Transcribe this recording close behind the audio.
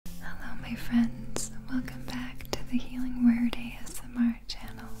Hi friends, welcome back to the Healing Word ASMR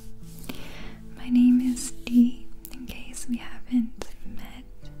channel. My name is Dee, in case we haven't met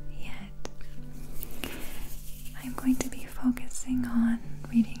yet. I'm going to be focusing on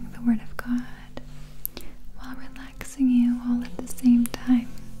reading the Word of God while relaxing you all at the same time.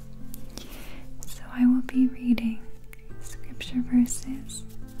 So I will be reading scripture verses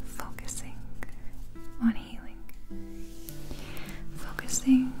focusing on healing,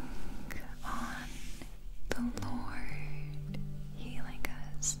 focusing on the Lord healing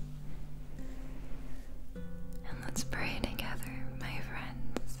us. And let's pray together, my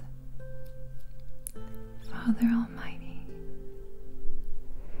friends. Father Almighty,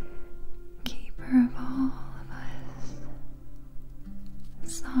 keeper of all of us,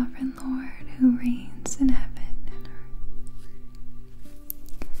 sovereign Lord who reigns in heaven and earth.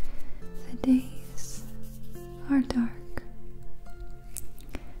 The days are dark,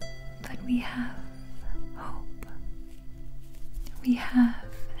 but we have hope. We have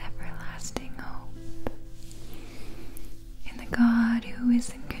everlasting hope in the God who is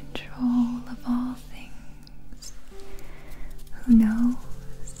in control of all things, who knows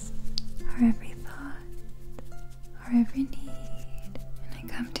our every thought, our every need. And I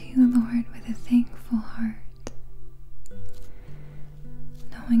come to you, Lord, with a thankful heart,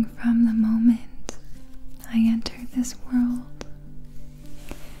 knowing from the moment I entered this world,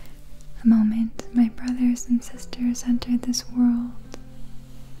 the moment my brothers and sisters entered this world,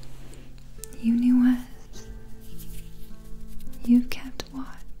 you knew us. You kept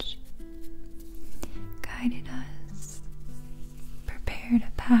watch, guided us, prepared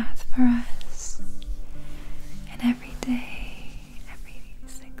a path for us, and every day, every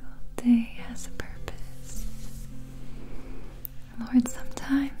single day has a purpose. Lord,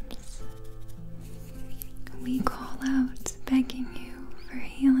 sometimes we call out begging you for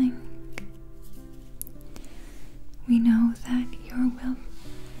healing. We know that your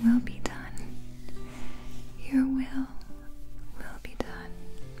will be done. Your will be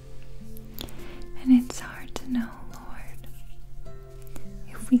done. And it's hard to know, Lord,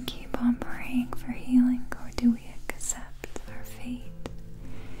 if we keep on praying for healing or do we accept our fate.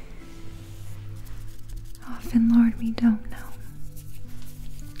 Often, Lord, we don't know.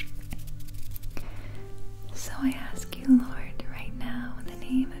 So I ask you, Lord, right now, in the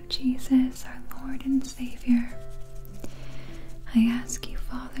name of Jesus, our Lord and Savior, I ask you,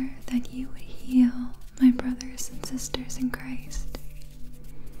 Father, that you would heal my brothers and sisters in Christ,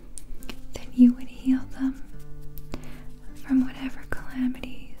 that you would heal them from whatever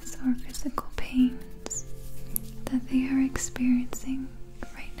calamities or physical pains that they are experiencing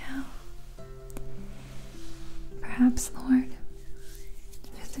right now. Perhaps, Lord,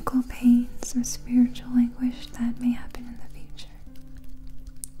 physical pains or spiritual anguish that may happen in the future.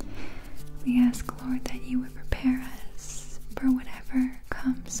 We ask, Lord, that you would prepare us for whatever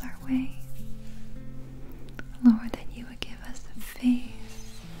comes our way. Lord, that you would give us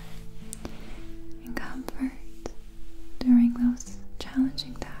faith and comfort during those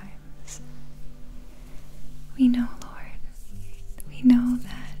challenging times. We know, Lord, we know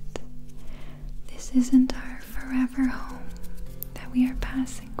that this isn't our forever home, that we are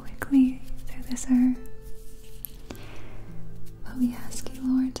passing quickly through this earth. But we ask you,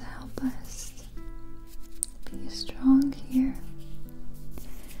 Lord, to help us be strong here.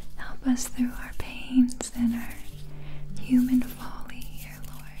 Help us through our pains and our human folly here,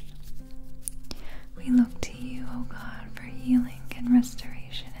 Lord. We look to you, O God, for healing and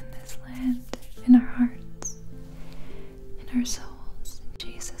restoration in this land, in our hearts, in our souls. In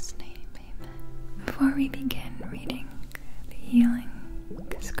Jesus' name, amen. Before we begin reading the healing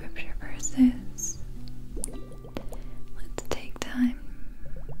scripture verses, let's take time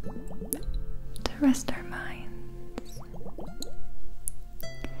to rest our minds.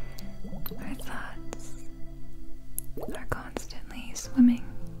 Our thoughts are constantly swimming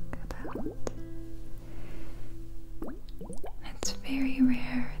about. It's very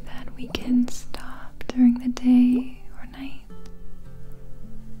rare that we can stop during the day or night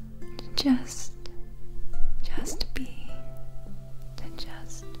to just be,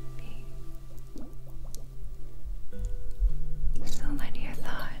 So let your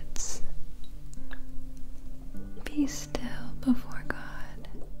thoughts be still before God.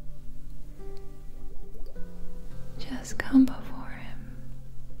 Just come before Him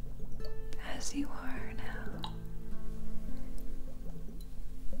as you are now,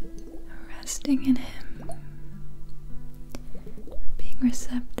 resting in Him, being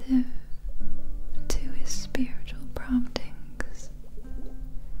receptive to His spiritual promptings,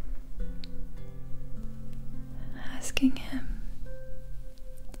 asking Him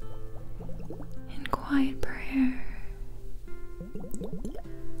quiet prayer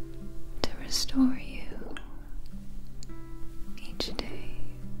to restore you each day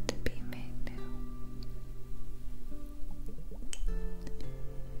to be made new.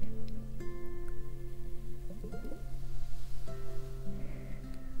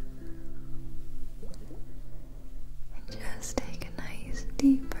 And just take a nice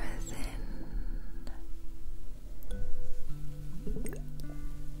deep breath in.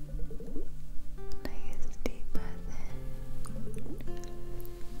 Nice deep breath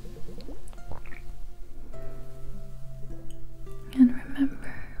in. And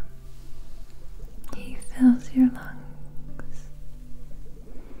remember, He fills your lungs.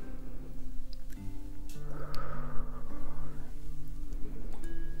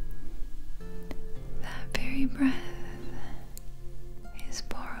 That very breath is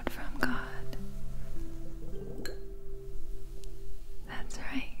borrowed from God. That's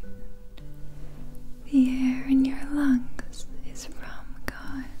right. The air in your lungs is from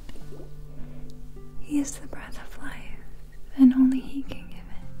God. He is the breath of life, and only He can give it.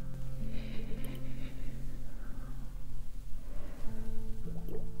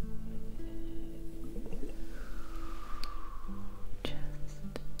 Just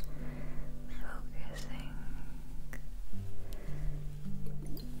focusing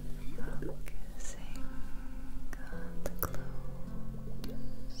on the globes.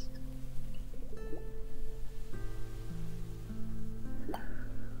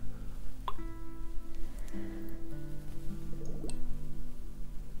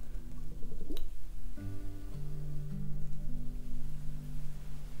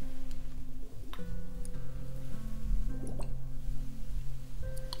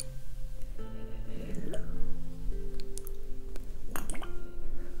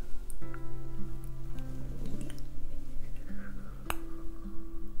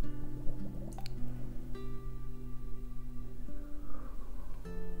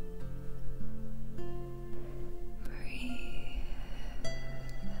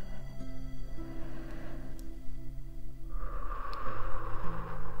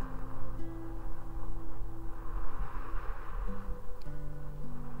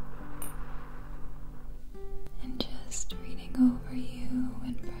 And just reading over you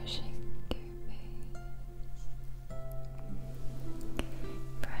and brushing your face.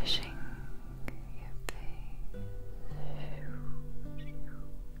 Brushing your face.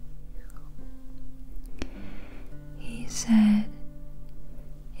 He said,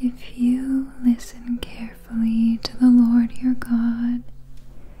 if you listen carefully to the Lord your God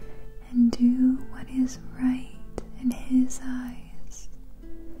and do what is right in His eyes,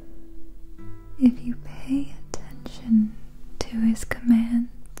 if you pay attention to His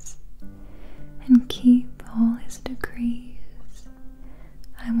commands and keep all His decrees,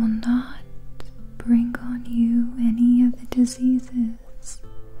 I will not bring on you any of the diseases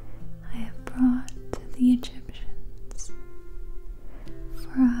I have brought to the Egyptians,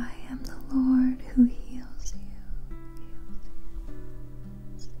 for I am the Lord who heals you.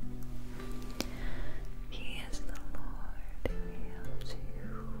 He is the Lord who heals you.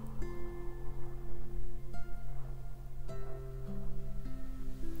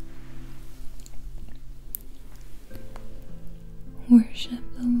 Worship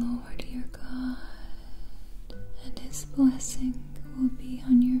the Lord your God, and His blessing will be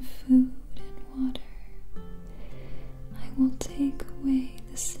on your food and water. I will take away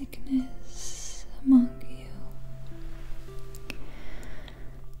the sickness among you.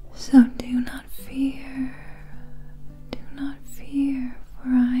 So do not fear, for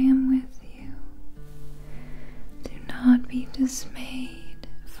I am with you. Do not be dismayed,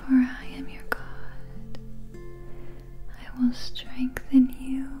 for I am your God. I will strengthen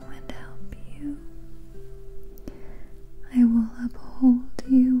you and help you. I will uphold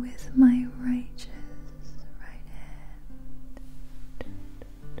you with my righteous right hand.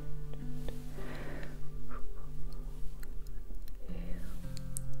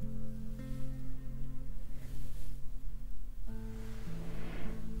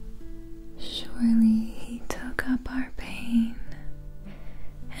 Surely He took up our pain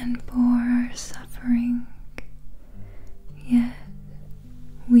and bore our suffering, yet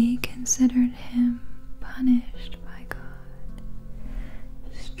we considered Him punished by God,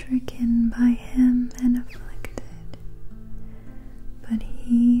 stricken by Him and afflicted. But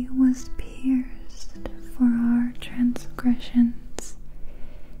He was pierced for our transgressions,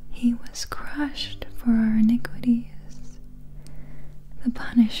 He was crushed for our iniquities. The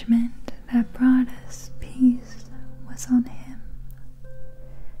punishment that brought us peace was on Him,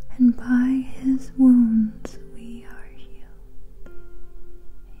 and by His wounds we are healed.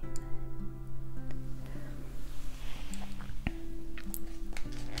 Amen.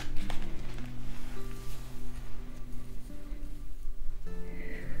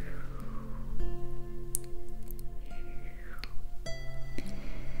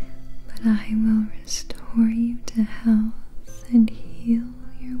 that I will restore you to health and heal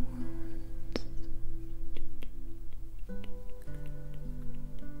your wounds.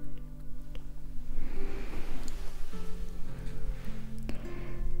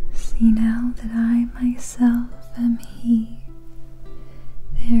 See now that I myself am He.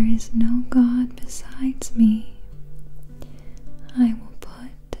 There is no God besides me. I will put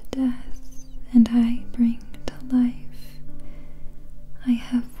to death, and I bring to life. I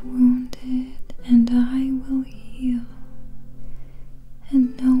have wounded, and I will heal,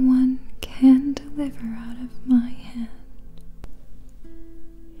 and no one can deliver out of my hand.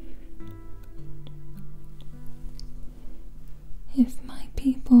 If my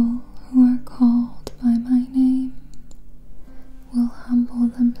people who are called by my name will humble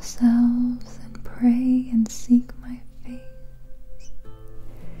themselves and pray and seek my face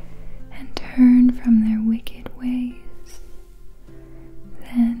and turn from their wicked ways,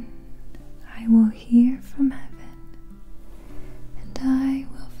 then I will hear from heaven and I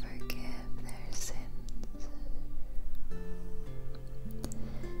will forgive their sins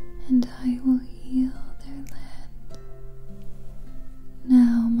and I will heal their land.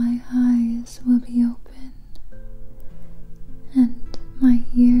 Now my eyes will be open and my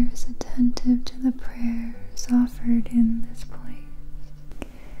ears attentive to the prayers offered in this place,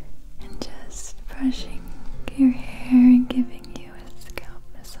 and just brushing your hair and giving you a scalp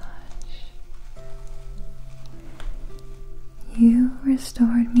massage. You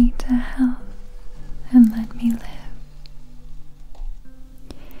restored me to health and let me live.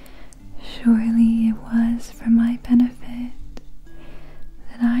 Surely it was for my benefit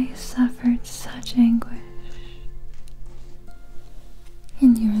that I suffered such anguish.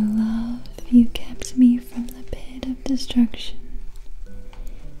 In your love, you kept me from the pit of destruction.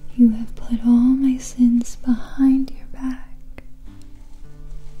 You have put all my sins behind your back.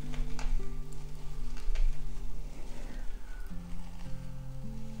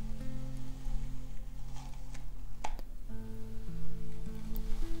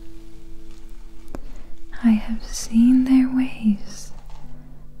 I have seen their ways,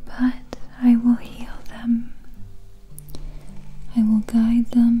 but I will heal them. I will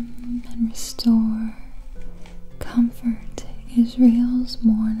guide them and restore comfort Israel's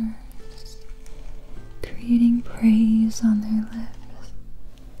mourners, creating praise on their lips.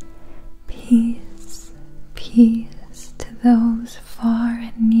 Peace, peace to those far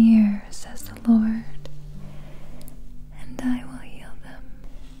and near, says the Lord, and I will heal them.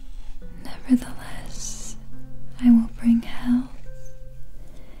 Nevertheless, I will bring health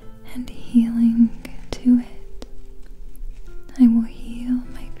and healing to it. I will heal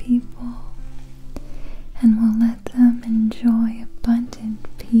my people and will let them enjoy abundant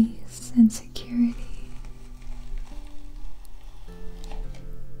peace and security.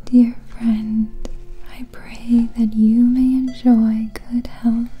 Dear friend, I pray that you may enjoy good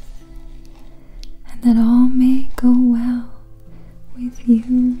health and that all may go well with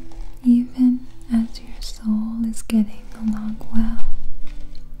you, even as your soul is getting along well.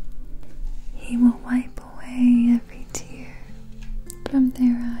 He will wipe away every tear from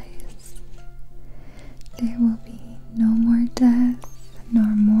their eyes. There will be no more death,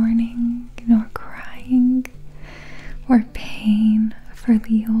 nor mourning, nor crying, or pain, for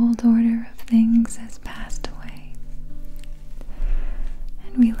the old order of things has passed away.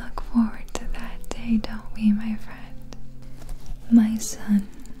 And we look forward to that day, don't we, my friend? My son,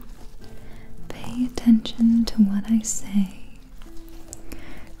 pay attention to what I say.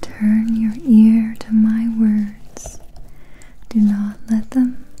 Turn your ear to my words. Do not let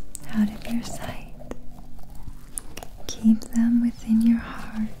them out of your sight. Keep them within your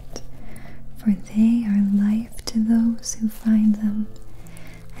heart, for they are life to those who find them,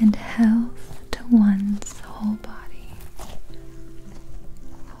 and health to one's whole body.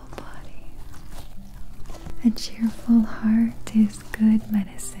 Whole body. A cheerful heart is good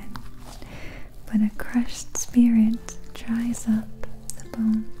medicine, but a crushed spirit dries up the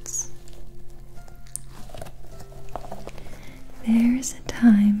bones. There's a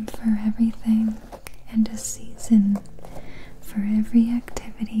time for everything and a season for every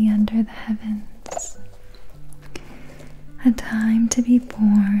activity under the heavens. A time to be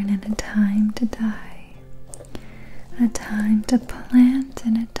born and a time to die. A time to plant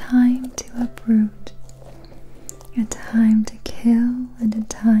and a time to uproot. A time to kill and a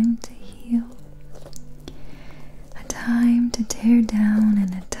time to heal. A time to tear down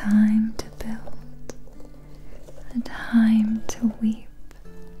and a time to build. A time to weep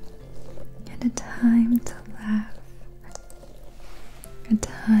and a time to laugh. A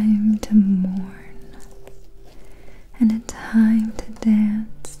time to mourn and a time to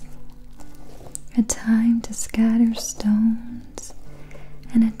dance. a time to scatter stones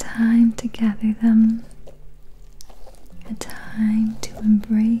and a time to gather them, a time to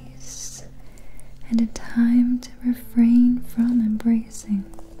embrace and a time to refrain from embracing,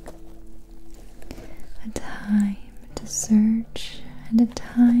 a time to search and a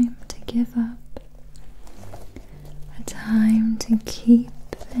time to give up, a time to keep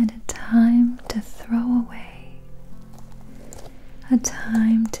and a time to throw away, a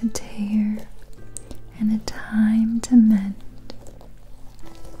time to tear and a time to mend,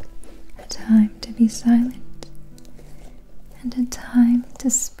 a time to be silent and a time to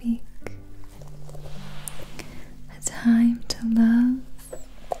speak, a time to love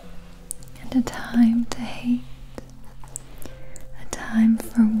and a time to hate, a time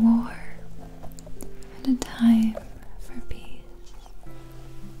for war and a time for peace.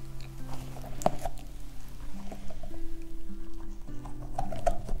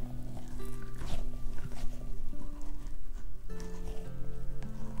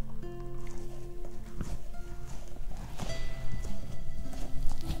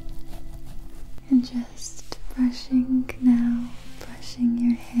 And just brushing now, brushing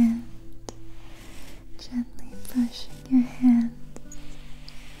your hand, gently brushing your hand.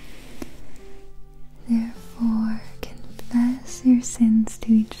 Therefore, confess your sins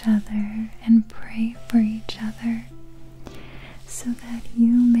to each other and pray for each other so that you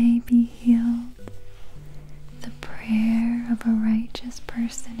may be healed. The prayer of a righteous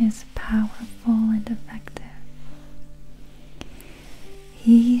person is powerful and effective.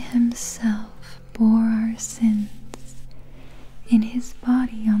 He himself bore our sins in his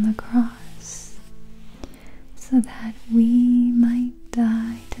body on the cross so that we might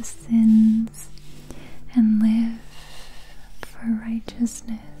die to sins and live for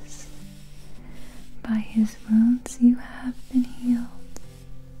righteousness. By his wounds you have been healed.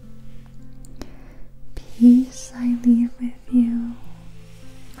 Peace I leave with you,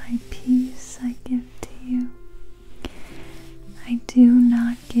 my peace I give to you. I do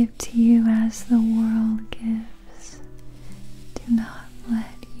not give to you as the world gives. Do not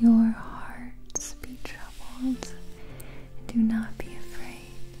let your hearts be troubled. Do not be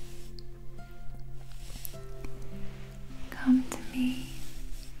afraid. Come to me,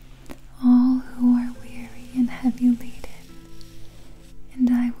 all who are weary and heavy laden, and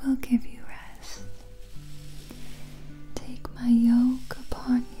I will give you rest. Take my yoke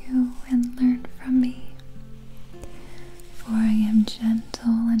upon you and learn from me. For I am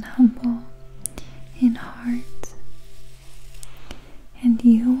gentle and humble in heart, and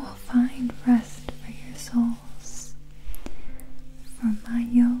you will find rest for your souls. For my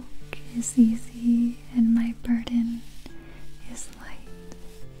yoke is easy and my burden is light.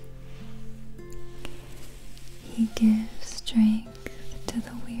 He gives strength to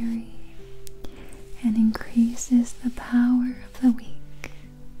the weary and increases the power of the weak.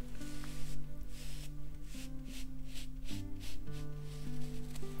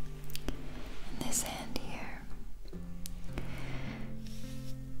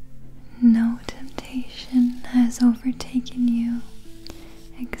 No temptation has overtaken you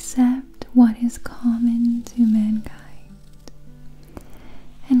except what is common to mankind.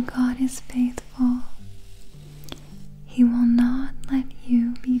 And God is faithful. He will not let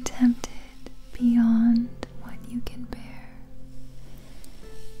you be tempted beyond what you can bear.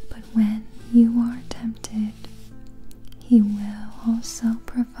 But when you are tempted, He will also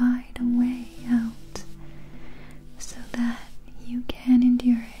provide a way out so that you can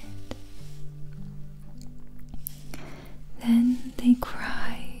endure it. Then they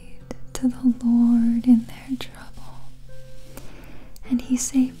cried to the Lord in their trouble, and He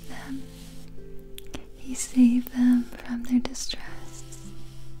saved them. He saved them from their distress.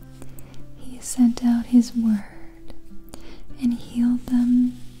 He sent out His word and healed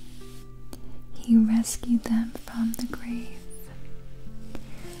them. He rescued them from the grave.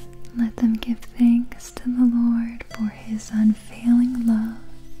 Let them give thanks to the Lord for His unfailing love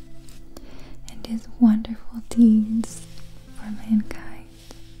and His wonderful deeds for mankind.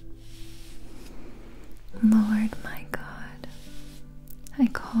 Lord my God, I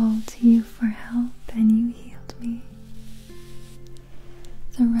called to you for help and you healed me.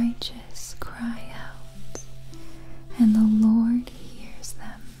 The righteous cry out and the Lord hears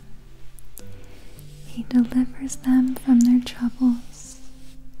them. He delivers them from their troubles.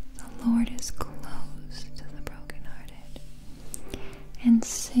 The Lord is close to the brokenhearted and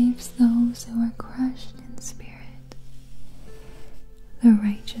saves those who are crushed in spirit. The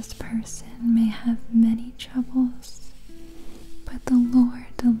righteous person may have many troubles, but the Lord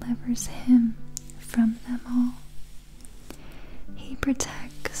delivers him from them all. He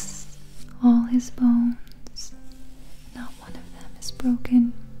protects all his bones, not one of them is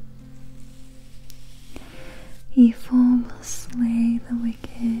broken. Evil will slay the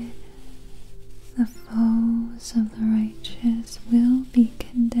wicked, the foes of the righteous will be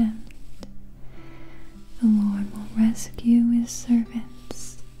condemned. The Lord will rescue his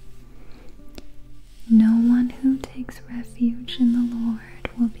servants. No one who takes refuge in the Lord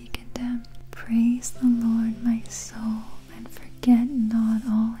will be condemned. Praise the Lord, my soul, and forget not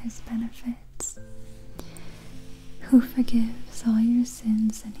all his benefits, who forgives all your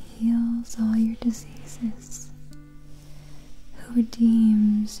sins and heals all your diseases, who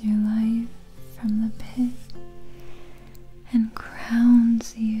redeems your life from the pit and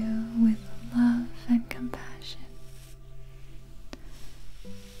crowns you with love and compassion.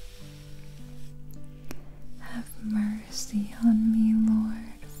 Have mercy on me,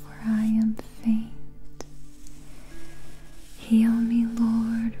 Lord, for I am faint. Heal me,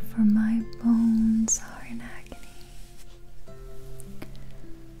 Lord, for my bones are in agony.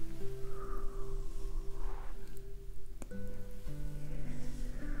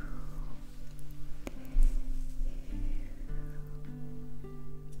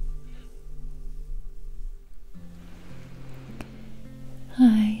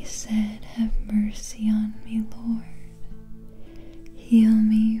 I said, have mercy on me, Lord. Heal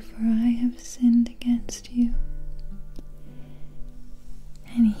me, for I have sinned against you.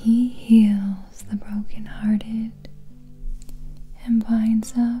 And he heals the brokenhearted and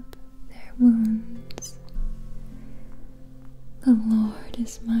binds up their wounds. The Lord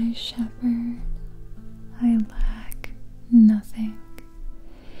is my shepherd, I lack nothing.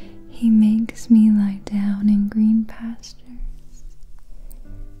 He makes me lie down in green pastures.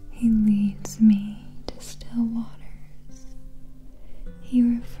 He leads me to still waters. He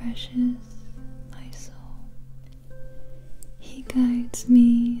refreshes my soul. He guides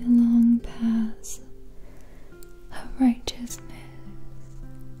me along paths of righteousness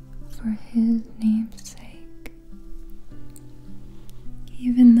for his name's sake.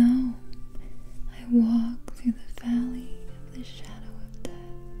 Even though I walk through the valley of the shadow of death,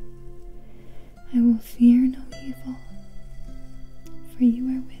 I will fear no evil, for you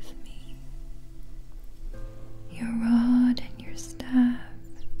are with me. Your rod and your staff,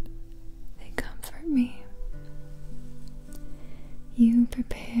 they comfort me. You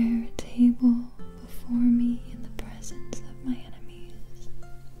prepare a table before me in the presence of my enemies.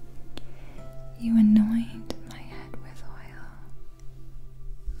 You anoint my head with oil.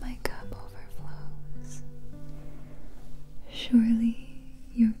 My cup overflows. Surely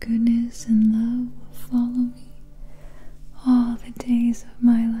your goodness and love will follow me all the days of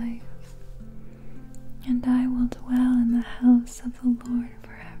my life, and I will dwell in the house of the Lord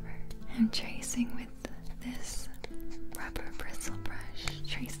forever. I'm tracing with this rubber bristle brush,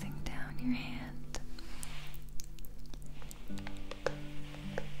 tracing down your hand.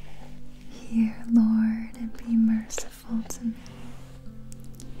 Hear, Lord, and be merciful to me.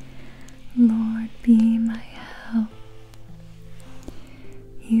 Lord, be my help.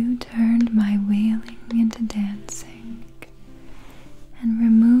 You turned my wailing into dancing, and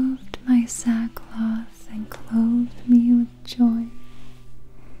removed my sackcloth and clothed me with joy.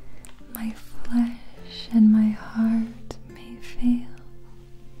 My flesh and my heart may fail,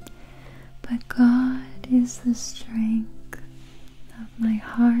 but God is the strength of my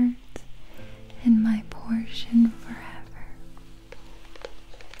heart and my portion forever.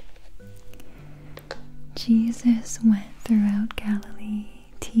 Jesus went throughout Galilee,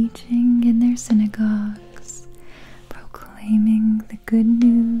 teaching in their synagogues, proclaiming the good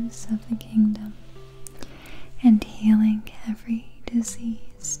news of the kingdom, and healing every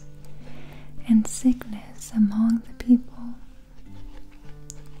disease and sickness among the people.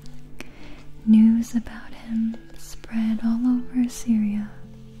 News about him spread all over Syria,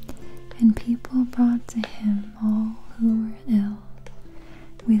 and people brought to him all who were ill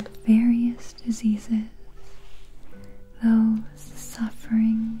with various diseases, those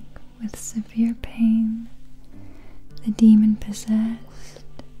suffering with severe pain, the demon-possessed,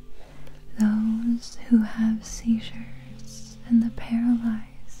 those who have seizures, and the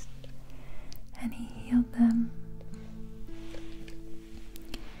paralyzed, and he healed them.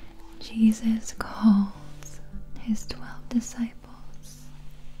 Jesus called his 12 disciples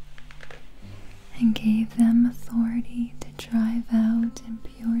and gave them authority to drive out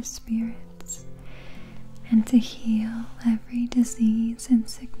impure spirits and to heal every disease and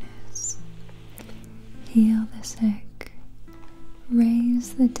sickness. Heal the sick,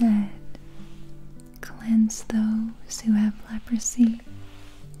 raise the dead, cleanse those who have leprosy,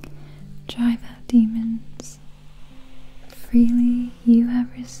 drive out demons. Freely you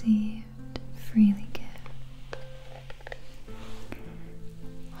have received, freely give.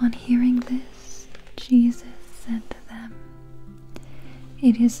 On hearing this, Jesus said to them,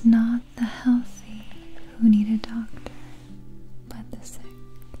 "It is not the healthy who need a doctor, but the sick.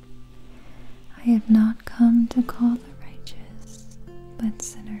 I have not come to call the righteous, but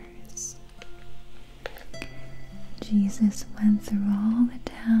sinners." Jesus went through all the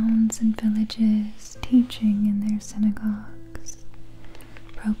towns and villages, teaching in their synagogues,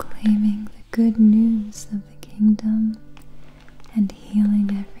 proclaiming the good news of the kingdom, and healing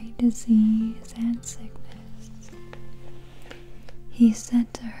every disease and sickness. He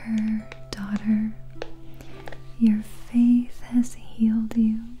said to her, "Daughter, your faith has healed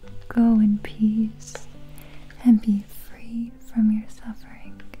you. Go in peace and be freed from your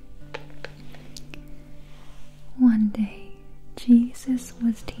suffering." One day, Jesus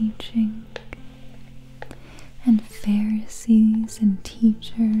was teaching, and Pharisees and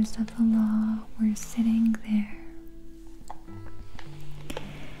teachers of the law were sitting there.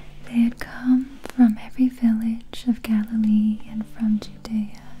 They had come from every village of Galilee and from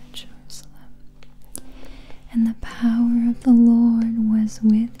Judea and Jerusalem, and the power of the Lord was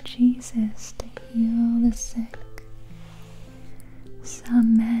with Jesus to heal the sick.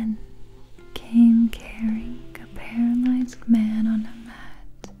 Some men came carrying a paralyzed man on a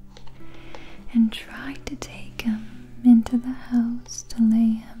mat and tried to take him into the house to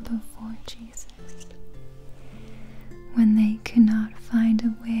lay him before Jesus. When they could not find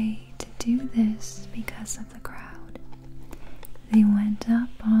a way to do this because of the crowd, they went up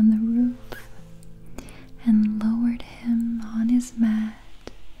on the roof and lowered him on his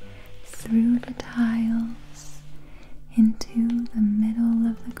mat through the tiles into the middle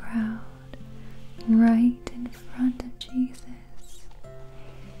of the crowd, right in front of Jesus.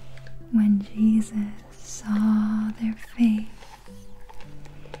 When Jesus saw their faith,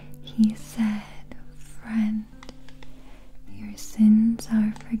 he said, "Friend, your sins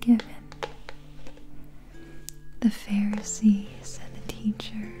are forgiven." The Pharisees and the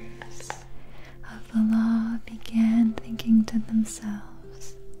teachers of the law began thinking to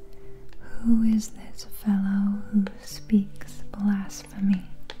themselves, "Who is this fellow who speaks blasphemy?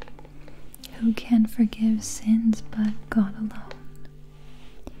 Who can forgive sins but God alone?"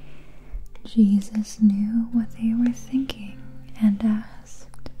 Jesus knew what they were thinking and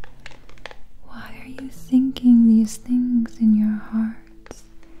asked, "Why are you thinking these things in your hearts?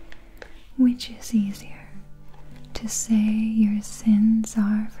 Which is easier, to say your sins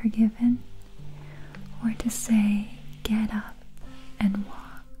are forgiven, or to say, 'Get up and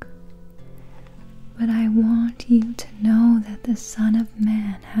walk'? But I want you to know that the Son of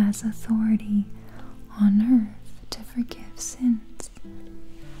Man has authority on earth to forgive sins."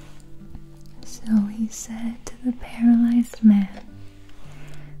 So he said to the paralyzed man,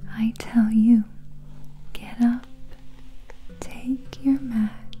 "I tell you, get up, take your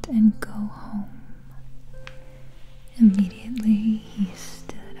mat, and go home." Immediately he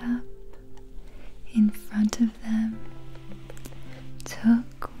stood up in front of them,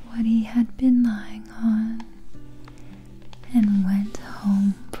 took what he had been lying on, and went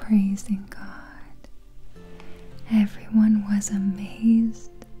home praising God. Everyone was amazed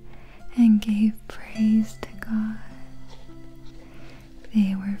and gave praise to God.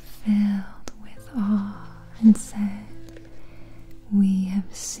 They were filled with awe and said, "We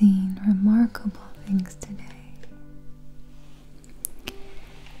have seen remarkable things today."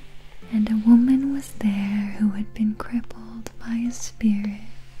 And a woman was there who had been crippled by a spirit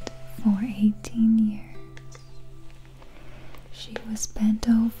for 18 years. She was bent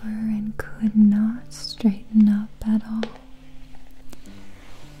over and could not straighten up at all.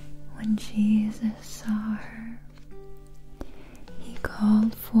 When Jesus saw her, he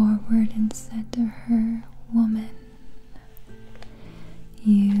called forward and said to her, "Woman,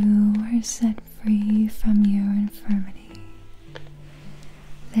 you are set free from your infirmity."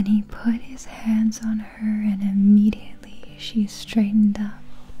 Then he put his hands on her, and immediately she straightened up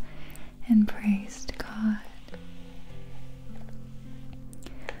and praised God.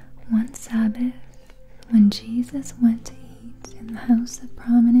 One Sabbath, when Jesus went to eat in the house of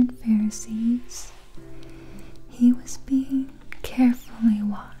prominent Pharisees, he was being carefully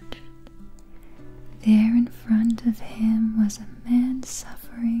watched. There in front of him was a man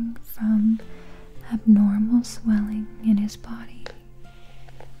suffering from abnormal swelling in his body.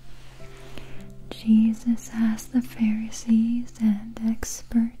 Jesus asked the Pharisees and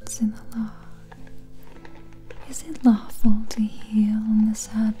experts in the law, "Is it lawful to heal on the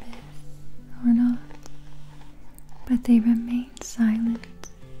Sabbath or not?" But they remained silent.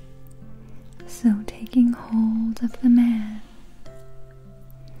 So taking hold of the man,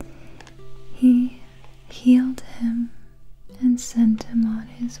 He healed him and sent him on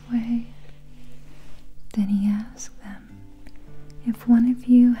his way. Then he asked them, "If one of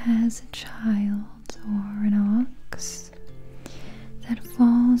you has a child or an ox that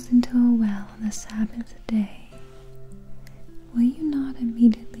falls into a well on the Sabbath day, will you not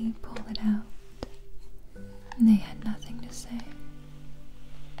immediately pull it out?" And they had nothing to say.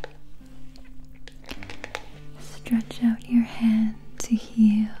 Stretch out your hand to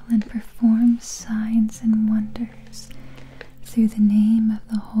heal and perform signs and wonders through the name of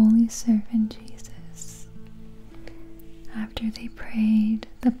the Holy Servant Jesus. After they prayed,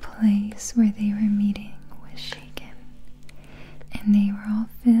 the place where they were meeting was shaken, and they were all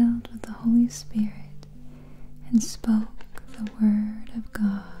filled with the Holy Spirit and spoke the word of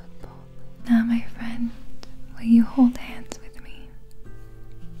God boldly. Now, my friend, will you hold hands with me?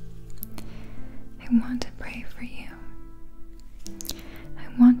 I want to pray for you.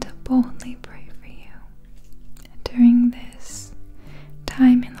 I want to boldly pray for you during this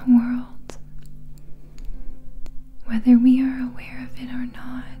time in the world. Whether we are aware of it or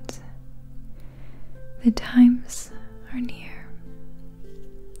not, the times are near.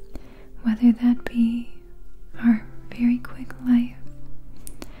 Whether that be our very quick life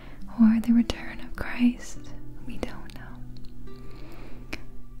or the return of Christ, we don't know.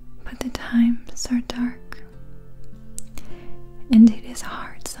 But the times are dark, and it is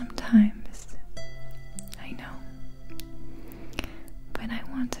hard sometimes, I know. But I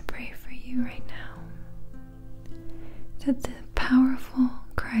want to pray for you right now, that the powerful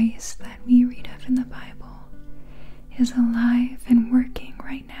Christ that we read of in the Bible is alive and working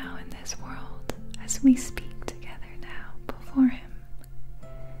right now in this world as we speak together now before Him.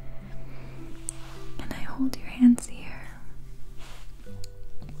 And I hold your hands here,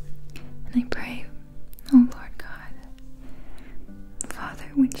 and I pray, oh Lord God,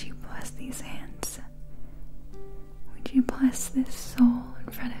 Father, would you bless these hands? Would you bless this soul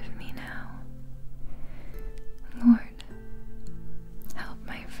in front of me now? Lord, help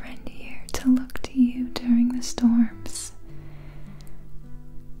my friend here to look to you during the storms,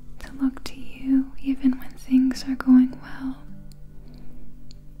 to look to you even when things are going well.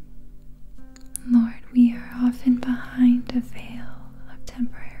 Lord, we are often behind a veil of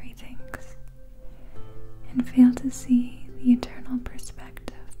temporary things and fail to see the eternal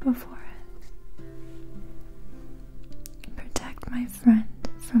perspective before us. Protect my friend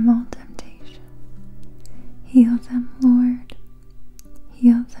from all temptation. Heal them, Lord.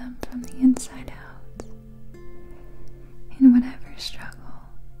 Heal them from the inside out. In whatever struggle,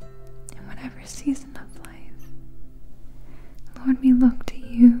 in whatever season of life, Lord, we look to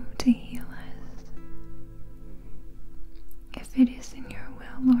you to heal us. If it is in your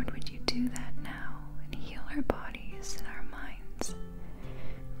will, Lord, would you do that now and heal our bodies and our minds.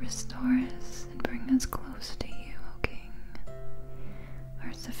 Restore us and bring us close to you, O King,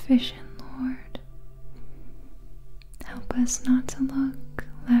 our sufficient Lord. Help us not to look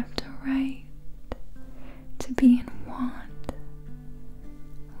left or right, to be in want.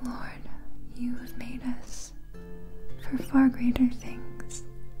 Lord, you have made us for far greater things.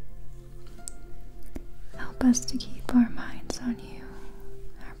 Help us to keep our minds on you,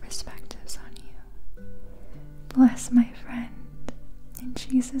 our perspectives on you. Bless my friend. In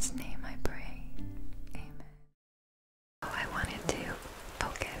Jesus' name I pray. Amen. I wanted to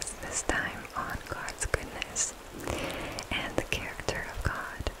focus this time on God's goodness and the character of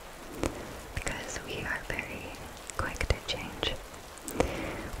God, because we are very quick to change.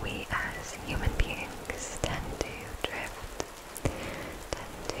 We as human beings tend to drift,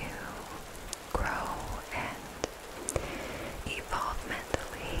 tend to grow and evolve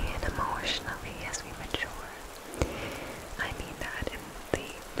mentally and emotionally as we mature. I mean that in the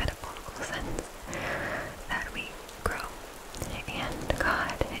metaphorical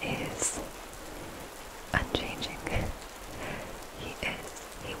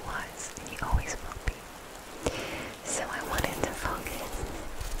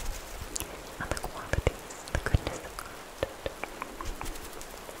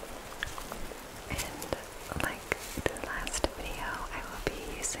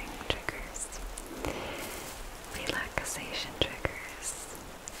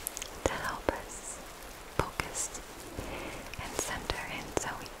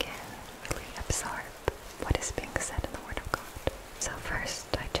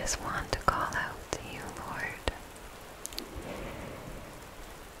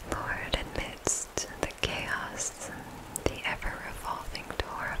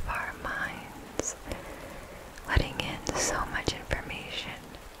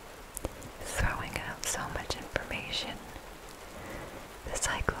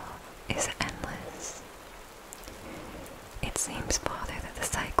seems, Father, that the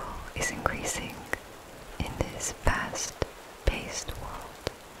cycle is increasing in this fast-paced world.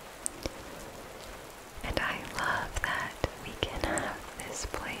 And I love that we can have this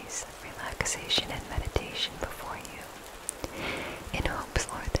place of relaxation and meditation before you, in hopes,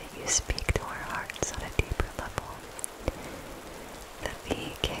 Lord, that you speak to our hearts on a deeper level, that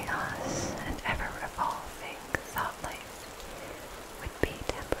the chaos and ever-revolving thought life would be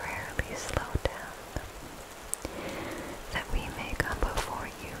temporarily slowed down, that we may come before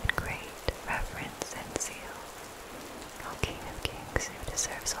you in great reverence and zeal, O King of Kings, who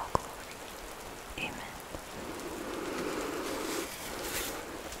deserves all glory. Amen.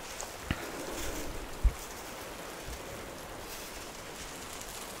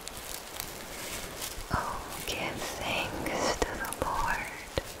 Oh, give thanks to the Lord,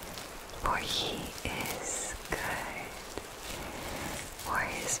 for he is good, for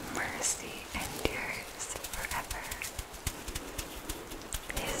his mercy endures forever.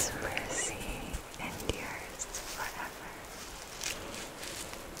 His mercy endures forever.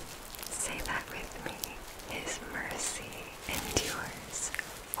 Say that with me. His mercy endures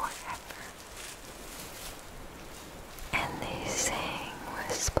forever. And they sang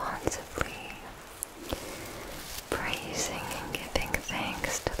responsively, praising and giving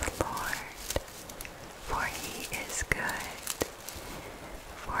thanks to the Lord, for he is good,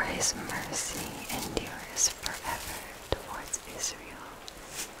 for his mercy endures forever towards Israel.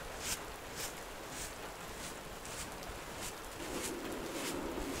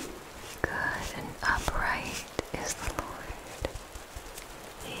 Good and upright is the Lord.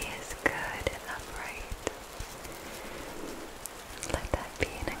 He is good and upright. Let that be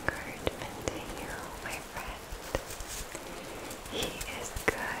an encouragement to you, my friend. He is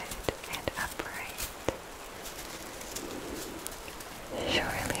good and upright.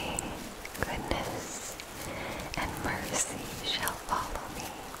 Surely goodness and mercy shall follow me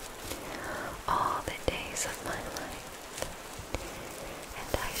all the days of my life, and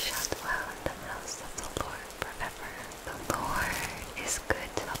I shall dwell in the house of the Lord forever. The Lord is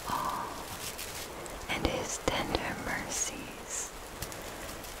good to all, and his tender mercies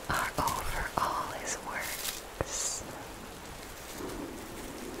are over all his works.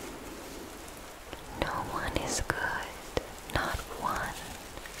 No one is good, not one,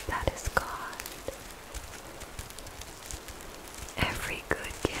 that is God. Every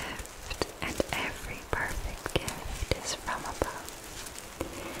good gift and every perfect gift is from above,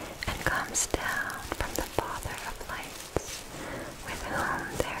 and comes down from the Father of lights, with whom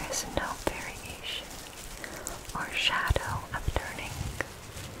there is no variation or shadow of turning.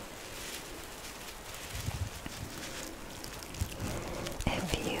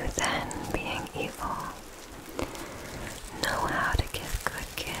 If you then, being evil, know how to give good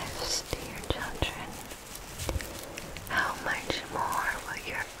gifts to your children, how much more will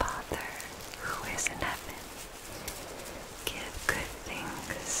your Father, who is in heaven, give good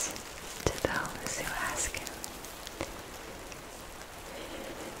things to those who ask him.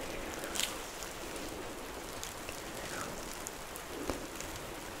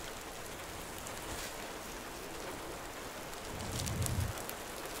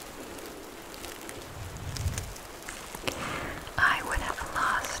 I would have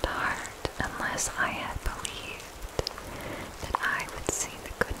lost heart unless I had believed that I would see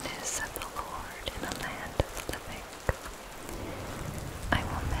the goodness of the Lord in the land of the living. I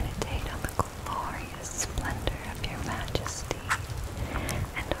will meditate on the glorious splendor of your majesty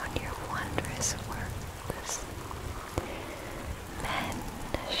and on your wondrous works. Men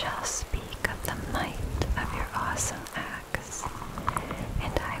shall speak of the might of your awesome acts,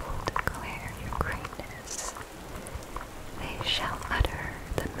 and I will declare your greatness. They shall utter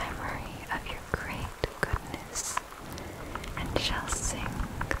the memory of your great goodness, and shall sing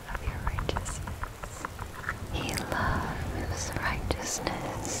of your righteousness. He loves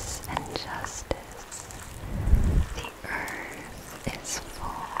righteousness and justice. The earth is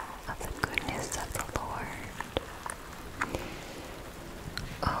full of the goodness of the Lord.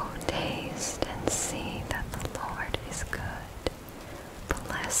 Oh, taste and see that the Lord is good.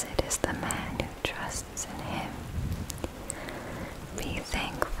 Blessed is the man who trusts in him. Be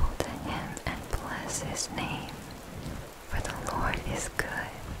thankful to him and bless his name, for the Lord is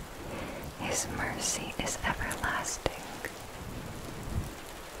good. His mercy is everlasting.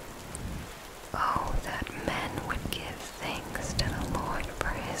 Oh, that men would give thanks to the Lord for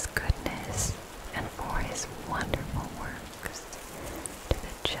his goodness and for his wonderful works to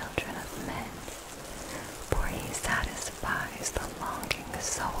the children of men, for he satisfies the longing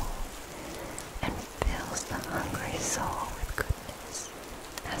soul and fills the hungry soul with goodness.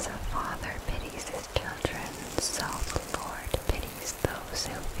 As a father pities his children, so the Lord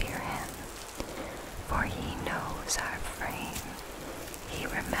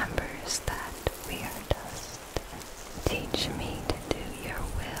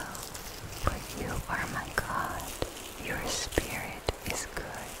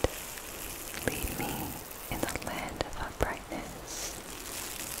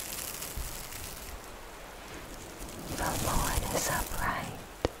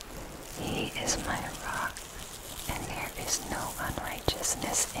is my rock, and there is no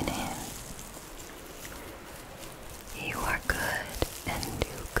unrighteousness in him. You are good and do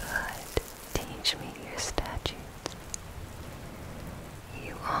good. Teach me your statutes.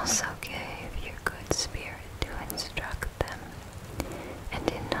 You also gave your good spirit to instruct them, and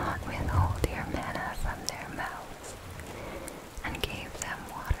did not withhold your manna from their mouths, and gave them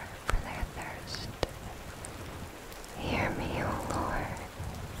water for their thirst. Hear me, O Lord,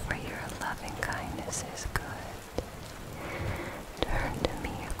 for your loving kindness is good. Turn to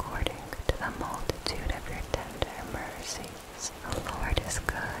me according to the multitude of your tender mercies. The Lord is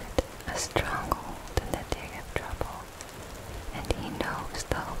good, a stronghold in the day of trouble, and he knows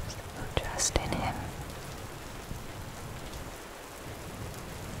those who trust in him.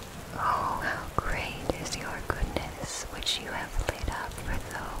 Oh, how great is your goodness, which you have laid up for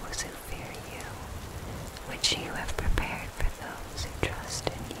those who fear you, which you have prepared for those who trust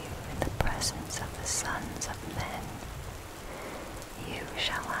in you in the presence of the sons of men. You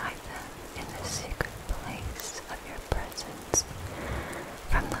shall hide them in the secret place of your presence.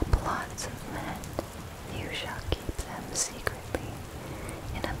 From the plots of men, you shall keep them secretly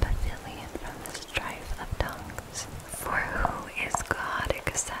in a pavilion from the strife of tongues. For who is God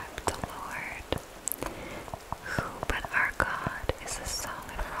except the Lord? Who but our God is a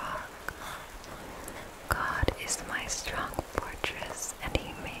solid rock? God is my strong fortress, and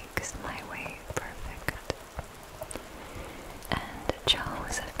he makes my way perfect. And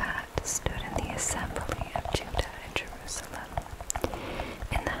Jehoshaphat stood in the assembly of Judah and Jerusalem,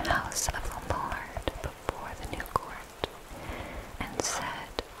 in the house of the Lord before the new court, and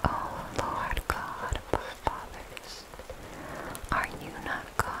said, O Lord God of our fathers, are you not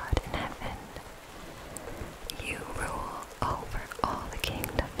God in heaven? You rule over all the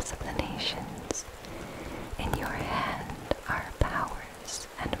kingdoms of the nations. In your hand are powers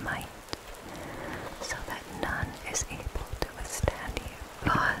and might, so that none is able to withstand you.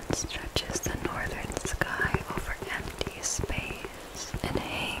 God stretches the northern sky over empty space, and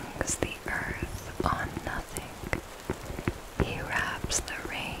hangs the earth on nothing. He wraps the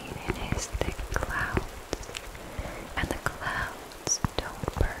rain in his thick clouds, and the clouds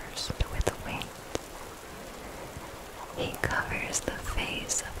don't burst with wind. He covers the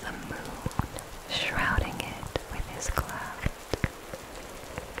face of the moon, shrouding it with his cloud.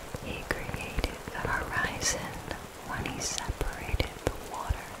 He created the horizon when he separated the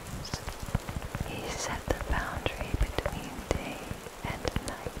waters. He set the boundary between day and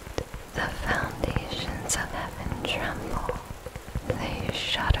night. The foundations of heaven tremble. They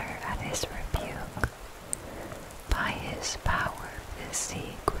shudder at his rebuke. By his power the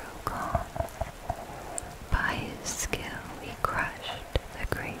sea grew calm. By his skill he crushed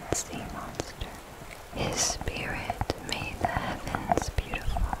the great sea monster. His spirit made the heavens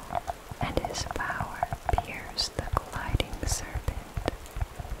beautiful, and his power pierced the gliding serpent.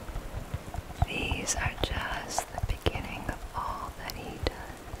 These are just the beginning of all that he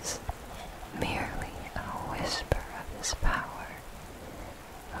does, merely a whisper of his power.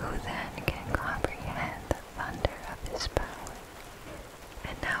 Who then can comprehend the thunder of his power?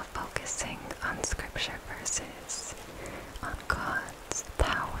 And now focusing on scripture verses, on God's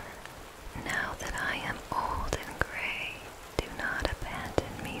power. Now that I am old and gray, do not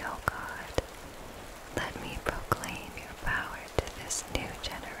abandon me, O God. Let me proclaim your power to this new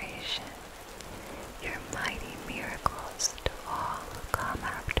generation, your mighty miracles to all who come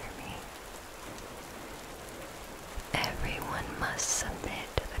after me. Everyone must submit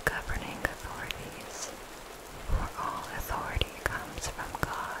to the governing authorities, for all authority comes from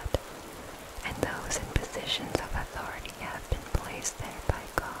God, and those in positions of authority have been placed there by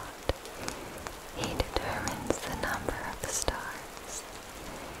God. He determines the number of the stars.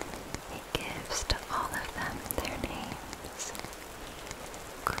 He gives to all of them their names.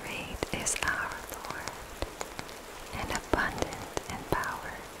 Great is our Lord, and abundant in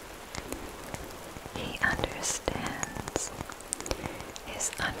power. He understands.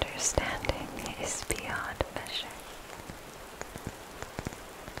 His understanding is beyond measure.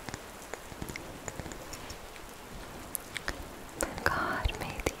 When God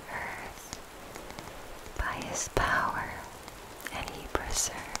made the earth by his power, and he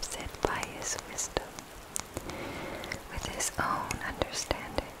preserves it by his wisdom, with his own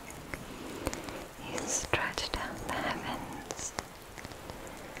understanding, he stretched out the heavens.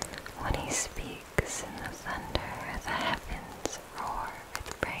 When he speaks in the thunder, the heavens roar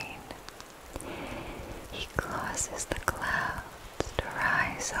with rain. He causes the clouds to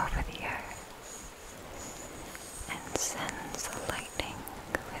rise over the earth, and sends the lightning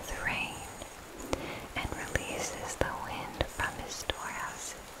with rain, and releases the wind from his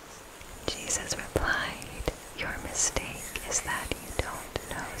storehouses. Jesus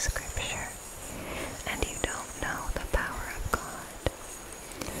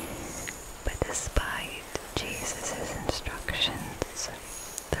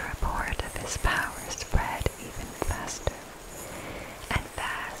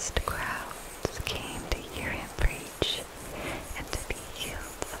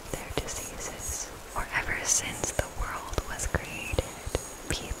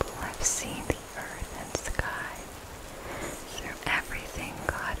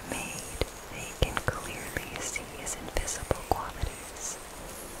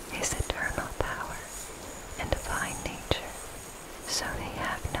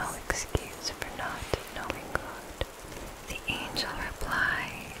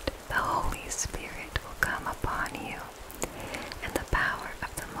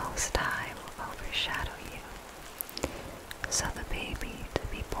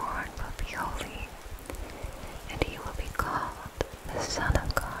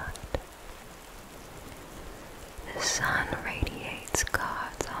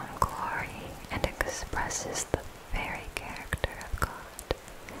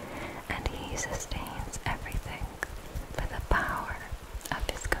sustains everything by the power of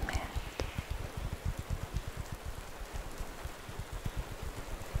his command.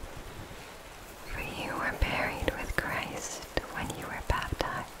 For you were buried with Christ when you were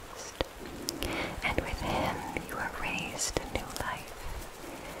baptized, and with him you were raised to new life,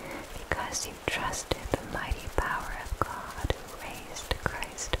 because you trusted the mighty power of God who raised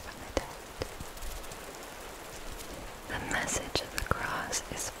Christ from the dead. The message of the cross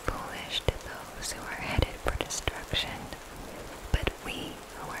is foolish to those who are headed for destruction, but we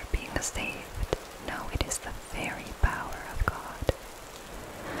who are being saved know it is the very power of God.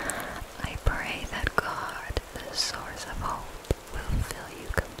 I pray that God, the source of hope, will fill you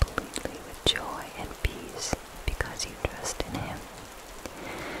completely with joy and peace because you trust in him.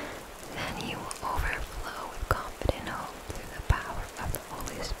 Then you will overflow with confident hope through the power of the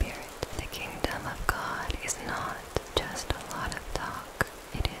Holy Spirit. The kingdom of God is not just a lot of talk,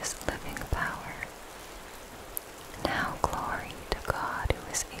 it is living power. Now glory to God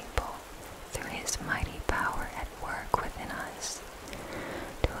who is able, through his mighty power at work within us,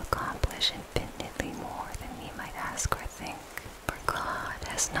 to accomplish infinitely more than we might ask or think. For God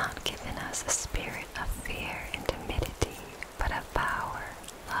has not given us a spirit of fear and timidity, but of power,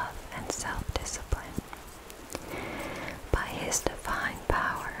 love, and self-discipline. By his divine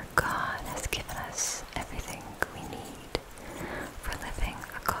power, God has given us everything we need for living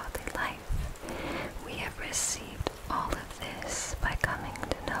a godly life. We have received all of this by coming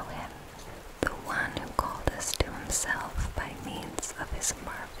to know him, the one who called us to himself by means of his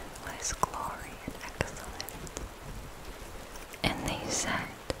marvelous glory and excellence. And they said,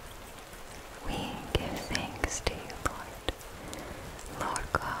 "We give thanks to you, Lord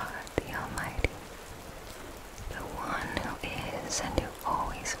God the Almighty, the one who is and who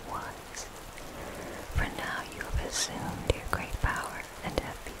always was. For now you have assumed your great power and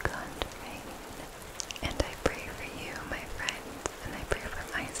have begun to reign." And I pray for you, my friends, and I pray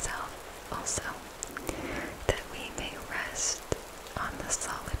for myself also, that we may rest on the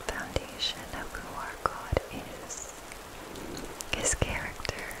solid foundation of who our God is, his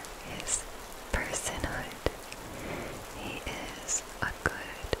character, his personhood. He is a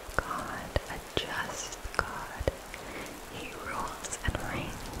good God, a just God. He rules and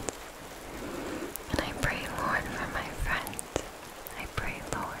reigns. And I pray, Lord, for my friends. I pray,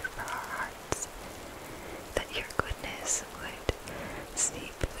 Lord, for our hearts, that your goodness would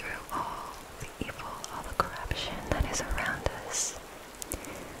seep through all the evil, all the corruption that is around us,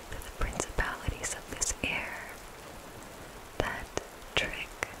 that the principalities of this air that trick,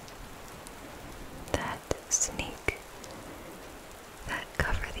 that sneak, that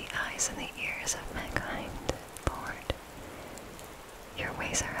cover the eyes and the ears of mankind, Lord, your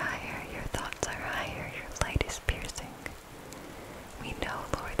ways are higher, your thoughts are higher, your light is piercing. We know,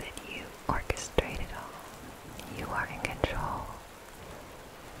 Lord, that you orchestrate it all. You are in control.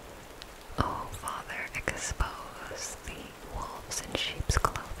 Oh, Father, expose the wolves in sheep's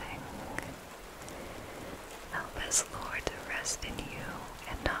clothing. Help us, Lord, to rest in you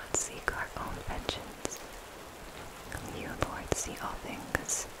and not seek our own vengeance. You, Lord, see all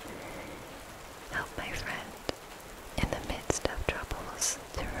things. Help my friend, in the midst of troubles,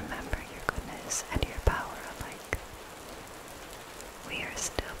 to remember your goodness and your power alike. We are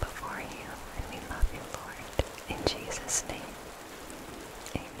still before you, and we love you, Lord. In Jesus' name,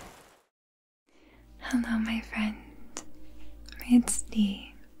 amen. Hello, my friend. It's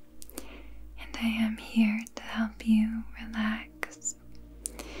Dee, and I am here to help you relax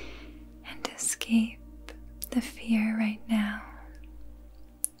and escape the fear right now.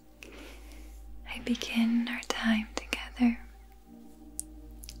 I begin our time together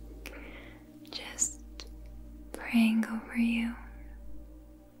just praying over you.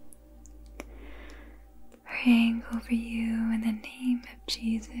 Praying over you in the name of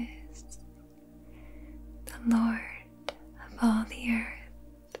Jesus, the Lord of all the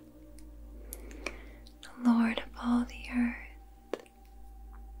earth, the Lord of all the earth,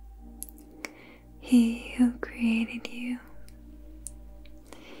 He who created you,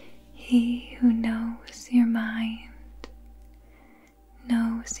 He who knows your mind,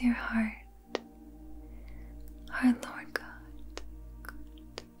 knows your heart, our Lord God.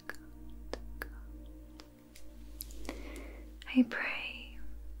 I pray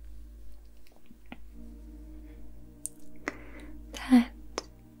that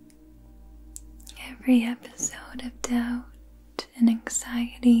every episode of doubt and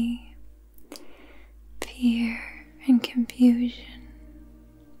anxiety, fear and confusion,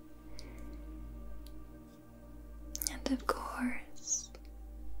 and of course,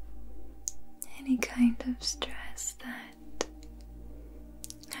 any kind of stress that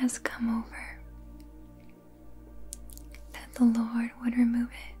has come over, that the Lord would remove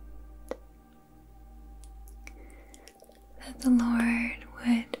it, that the Lord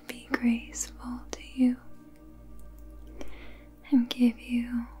would be graceful to you and give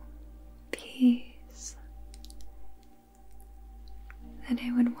you peace, that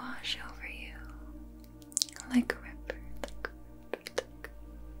it would wash over you like a river.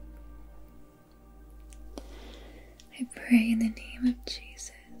 I pray in the name of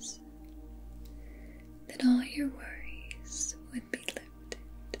Jesus that all your worries would be lifted,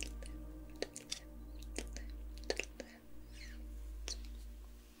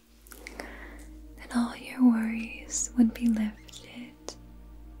 that all your worries would be lifted,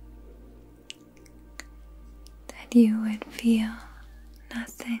 that you would feel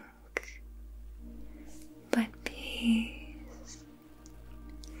nothing but peace,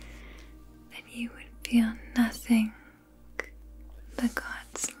 that you would feel nothing but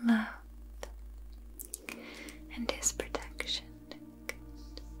God's love and His protection.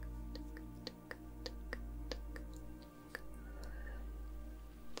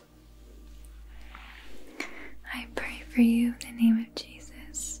 I pray for you in the name of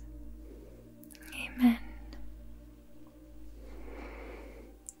Jesus. Amen.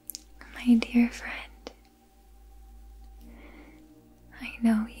 My dear friend, I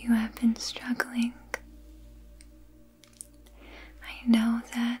know you have been struggling. I know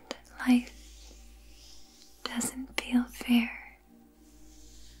that life doesn't feel fair,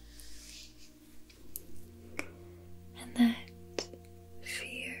 and that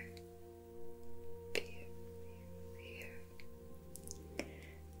fear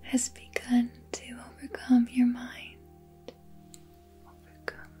has begun to overcome your mind.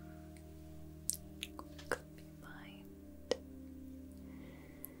 Overcome your mind.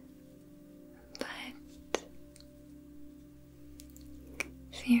 But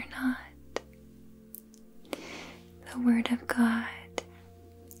fear not. The Word of God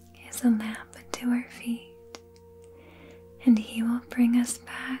is a lamp unto our feet, and He will bring us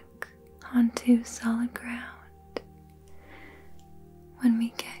back onto solid ground when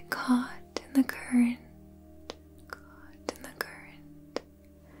we get caught in the current,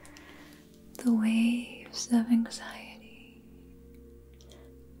 the waves of anxiety,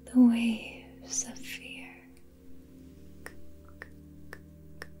 the waves of fear.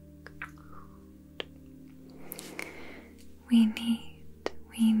 We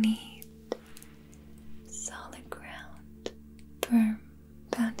need solid ground, firm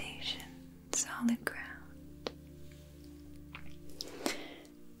foundation, solid ground.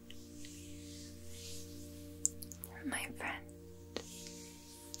 My friend,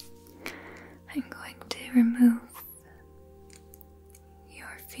 I'm going to remove your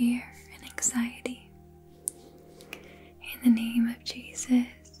fear and anxiety in the name of Jesus.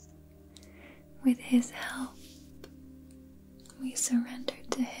 With His help, we surrender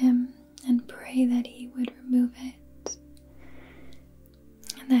to Him and pray that He would remove it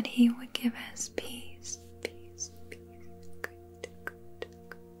and that He would give us peace.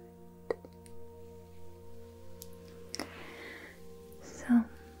 So,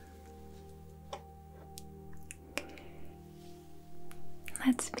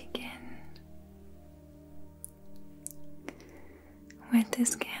 let's begin with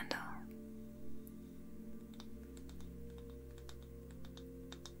this candle.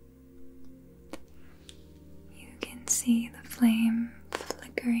 You can see the flame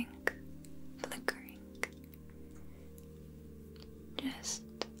flickering, just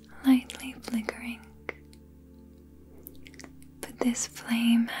lightly flickering. But this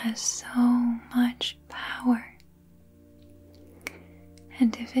flame has so much power,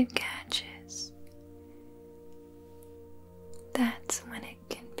 and if it catches, that's when it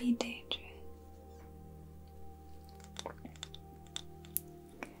can be dangerous.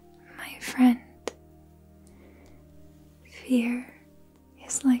 My friend, fear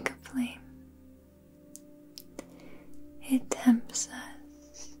is like a flame. It tempts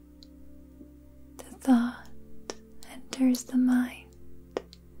us. The thought enters the mind,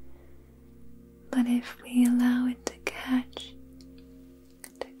 but if we allow it to catch,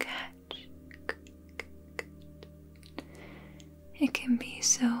 it can be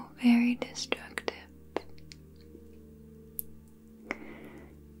so very destructive.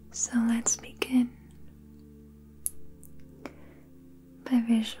 So let's begin by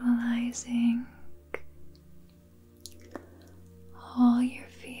visualizing all your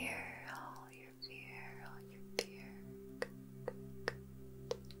fear,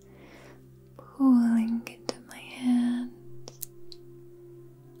 pulling into my hands,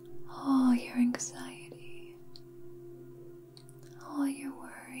 all your anxiety, all your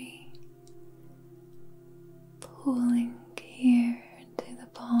worry,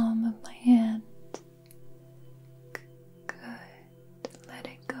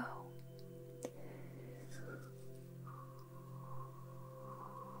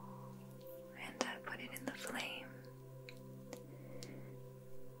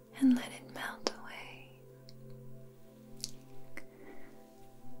 and let it melt away.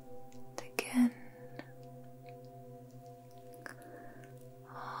 Again,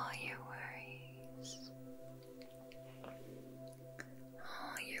 all your worries,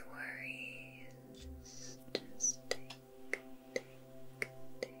 just take it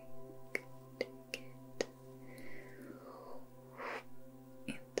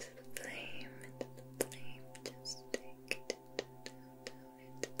into the flame, just take it down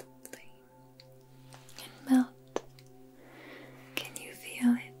into the flame and melt. Can you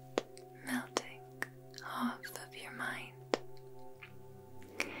feel it melting off of your mind?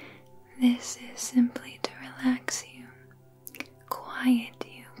 This is simply to relax you, quiet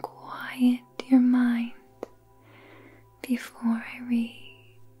your mind before I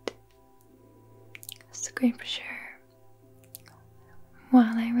read scripture.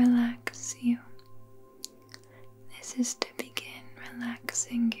 While I relax you, this is to begin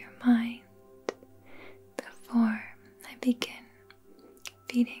relaxing your mind before I begin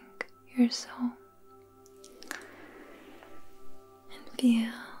feeding your soul. And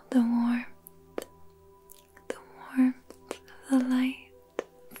feel the warmth of the light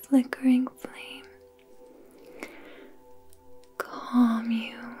flickering flame calm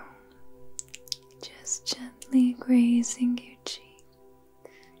you, just gently grazing your cheek,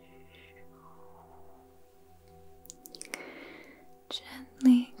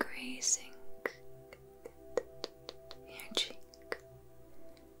 gently grazing your cheek,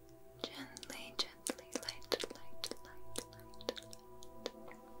 gently, light.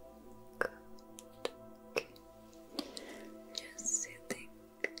 Good. Okay. Just soothing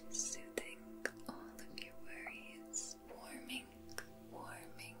all of your worries, warming. Good.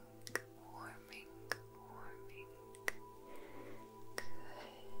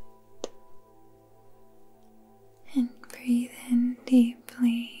 And breathe in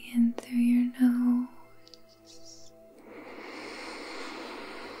deeply in through your nose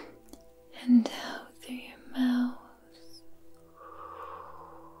and out through your mouth.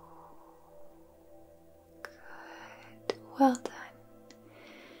 Good. Well done.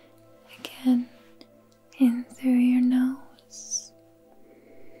 Again, in through your nose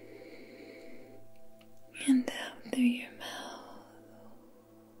and out through your mouth.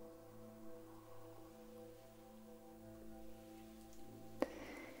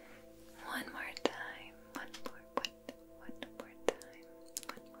 One more time.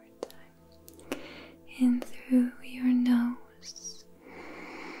 In through your nose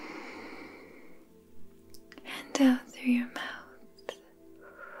and out through your mouth.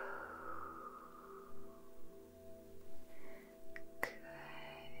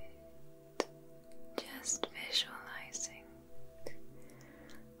 Just visualizing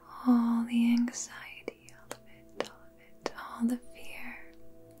all the anxiety, all the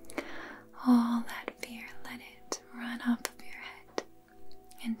fear, all that fear, let it run off of your head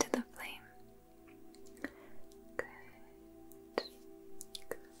into the flame. Good.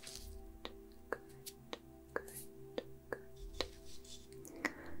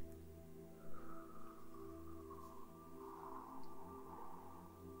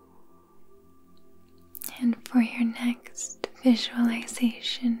 And for your next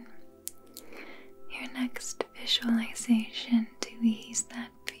visualization to ease that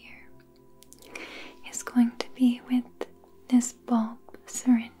fear is going to be with this bulb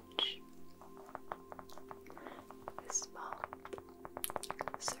syringe.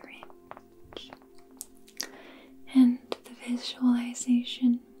 And the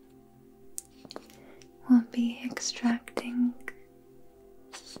visualization will be extracting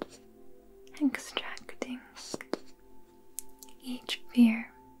each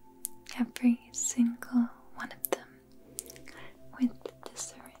fear, every single one of them, with the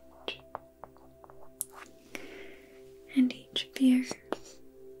syringe. And each fear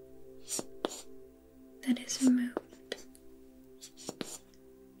that is removed,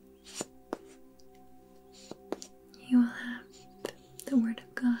 you will have the Word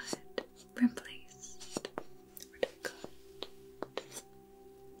of God replaced. Word of God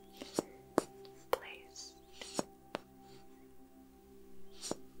placed.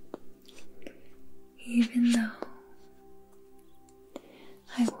 Even though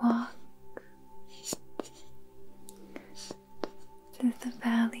I walk through the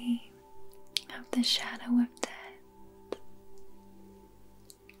valley of the shadow of death,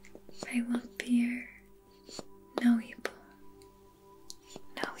 I will fear no evil.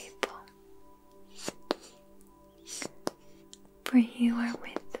 For you are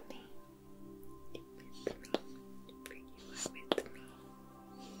with me.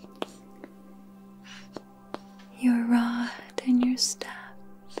 Your rod and your staff,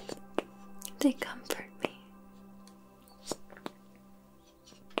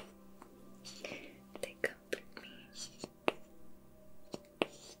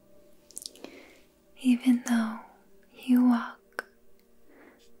 Even though you walk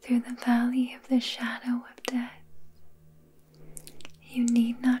through the valley of the shadow of death, you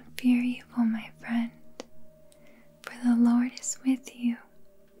need not fear evil, my friend, for the Lord is with you,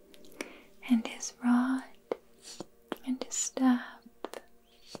 and his rod and his staff,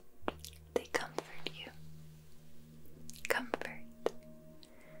 they comfort you. Comfort.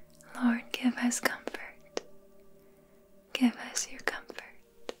 Lord, give us comfort. Give us your comfort.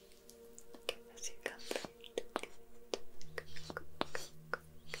 Give us your comfort.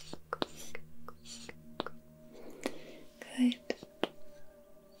 Good.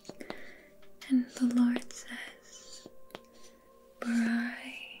 And the Lord says,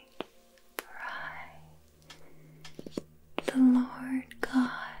 the Lord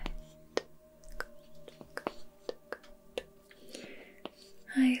God,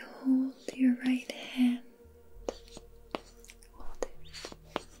 I hold your right hand. Hold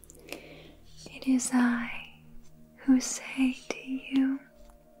it. It is I who say to you,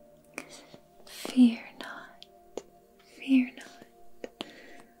 fear not,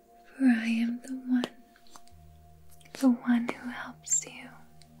 for I am the one who helps you.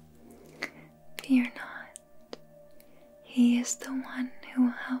 Fear not, he is the one who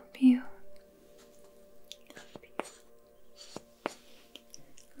will help you.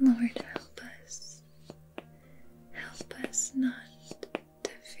 Lord, help us. Help us not to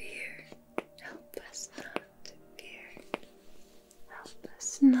fear. Help us not to fear. Help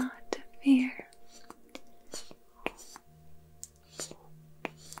us not to fear.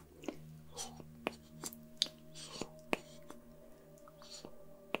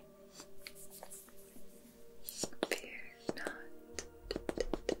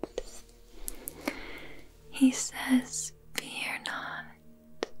 He says, fear not,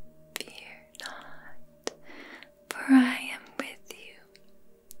 for I am with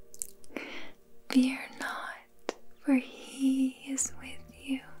you. Fear not, for he is with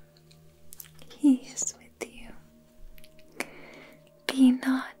you. He is with you. Be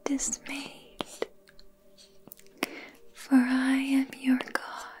not dismayed, for I am your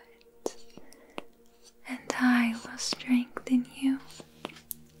God, and I will strengthen you.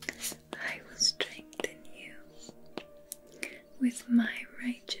 I will strengthen you with my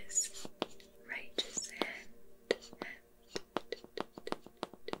righteous hand.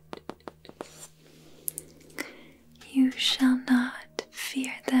 You shall not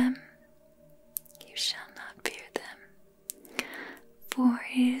fear them. You shall not fear them. For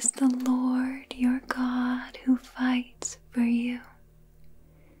it is the Lord your God who fights for you.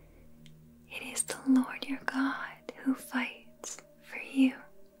 It is the Lord your God who fights for you.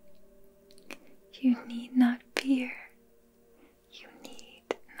 You need not fear. You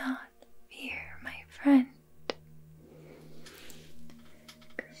need not fear, my friend.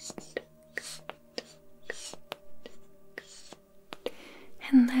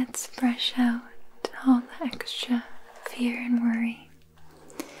 And let's brush out all the extra fear and worry.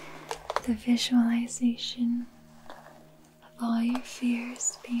 The visualization of all your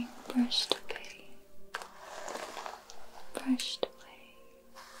fears being brushed away. Brushed away.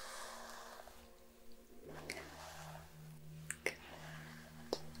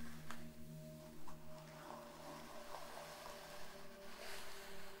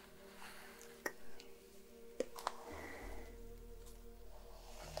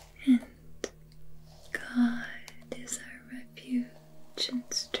 And God is our refuge and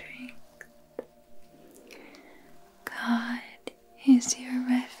strength. God is your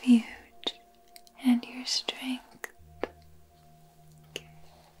refuge and your strength.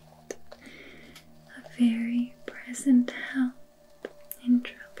 A very present help in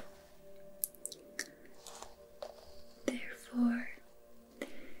trouble. Therefore,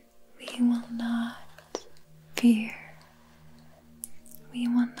 we will not fear. We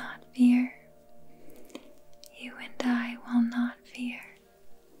will not fear. You and I will not fear.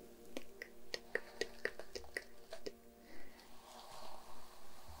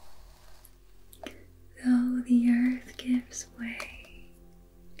 Though the earth gives way,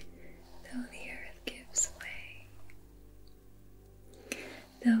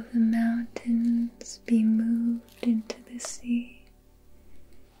 though the mountains be moved into the sea,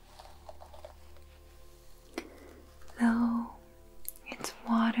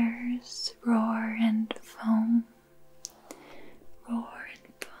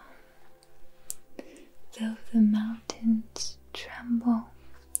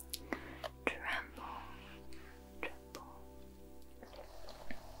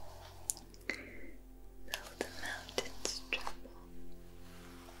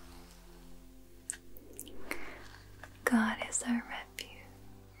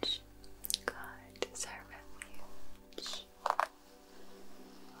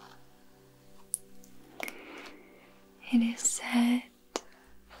 It is said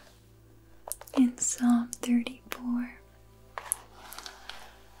in Psalm 34,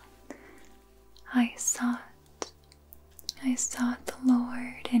 I sought the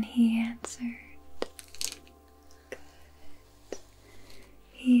Lord, and He answered.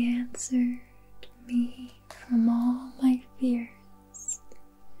 He answered me from all my fears,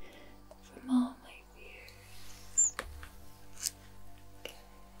 from all my fears.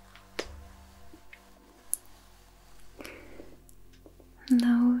 And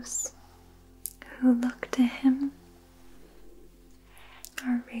those who look to Him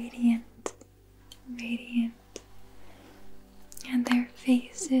are radiant, radiant, and their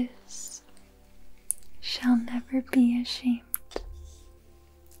faces shall never be ashamed.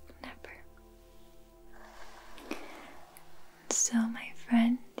 Never. So, my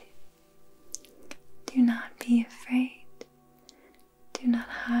friend, do not be afraid. Do not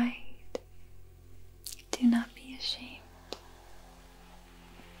hide. Do not be ashamed.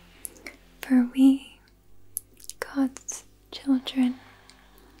 For we, God's children,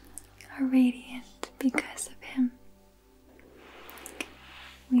 are radiant because of Him.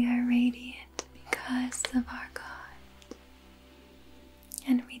 We are radiant because of our God.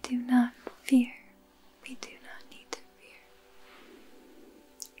 And we do not fear. We do not need to fear.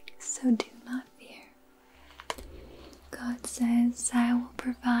 So do not fear. God says, I will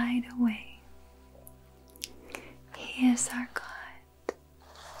provide a way. He is our God,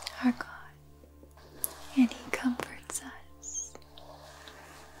 and He comforts us.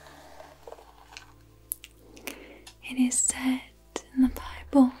 It is said in the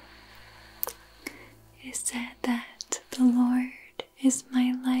Bible, it is said that the Lord is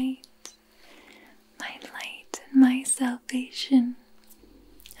my light and my salvation.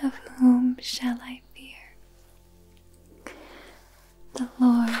 Of whom shall I fear? The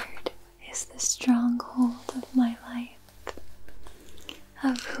Lord is the stronghold of my life.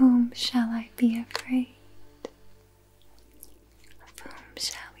 Of whom shall I be afraid? Of whom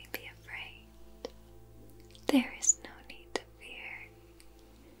shall we be afraid? There is no need to fear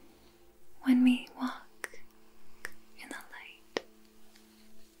when we walk in the light.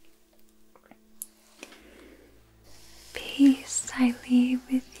 Peace I leave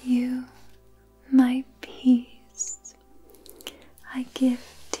with you, my peace I give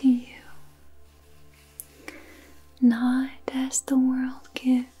to you. Not as the world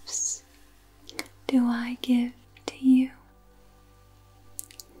gives, do I give to you.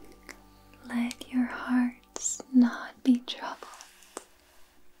 Let your hearts not be troubled,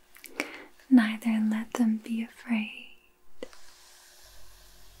 neither let them be afraid.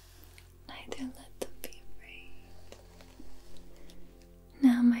 Neither let them be afraid.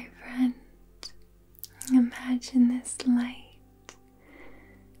 Now, my friend, imagine this light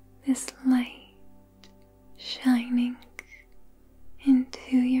shining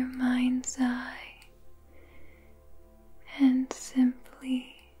into your mind's eye and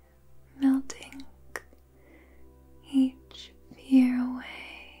simply melting each fear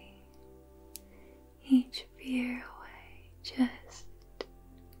away, just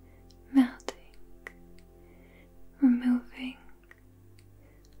melting, removing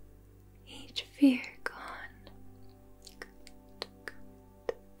each fear gone.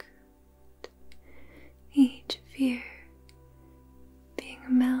 Each fear being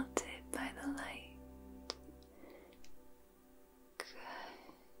melted by the light.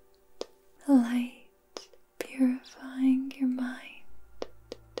 Good. The light purifying your mind.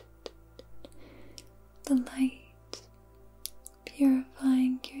 The light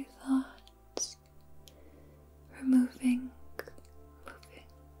purifying your thoughts. Removing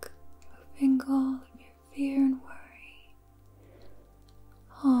all of your fear and worry.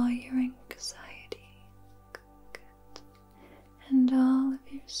 All your anxiety. And all of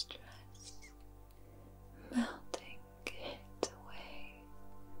your stress, melting it away.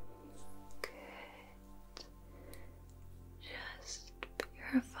 Good.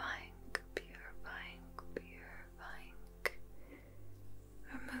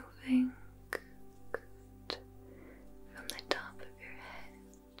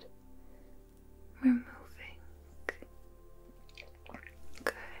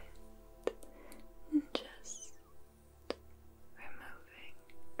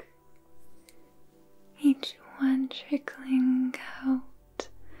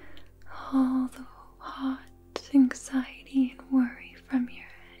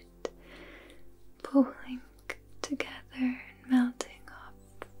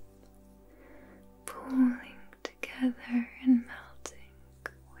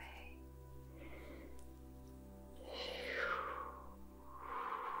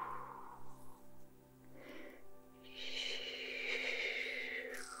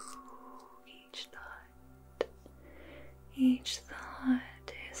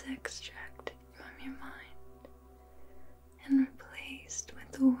 is extracted from your mind and replaced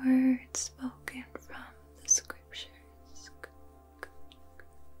with the words spoken from the scriptures.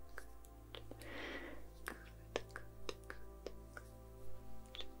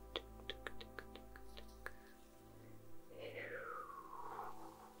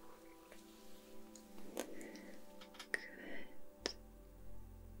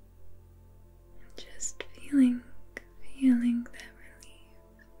 Just feeling that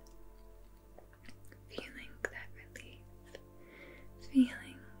relief,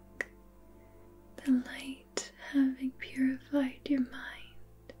 feeling the light having purified your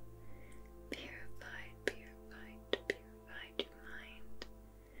mind, purified your mind,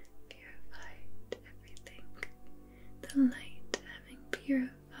 purified everything, the light having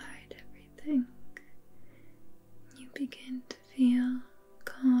purified everything. You begin to feel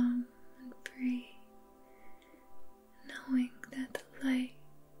calm and free, knowing that the light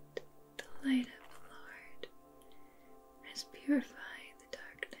of the Lord has purified the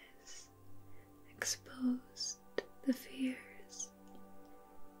darkness, exposed the fears,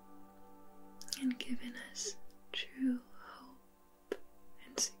 and given us true hope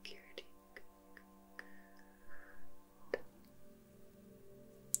and security.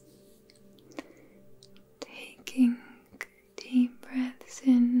 Taking deep breaths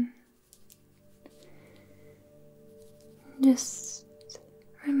in, just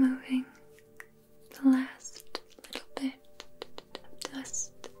removing the last little bit of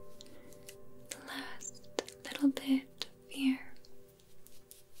dust, the last little bit of fear,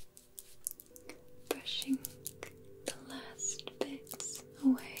 brushing the last bits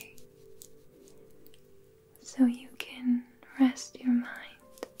away so you can rest your mind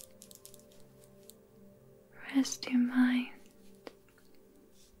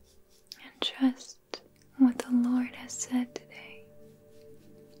and trust what the Lord has said today,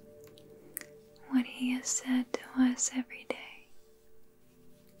 what He has said to us every day,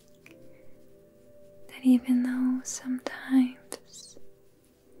 that even though sometimes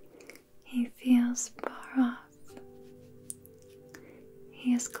He feels far off,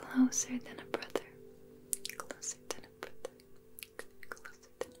 He is closer than a brother, closer than a brother, closer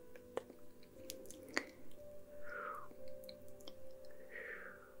than a brother.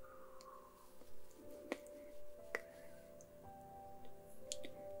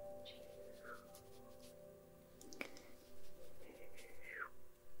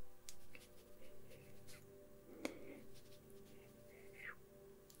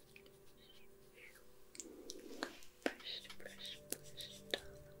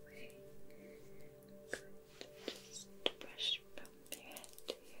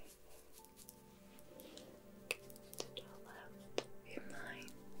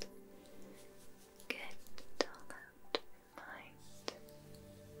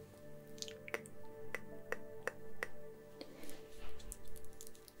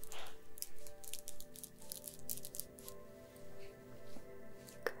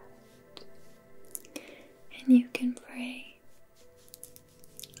 And you can pray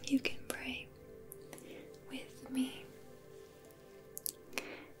with me.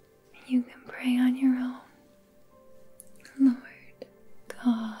 You can pray on your own. Lord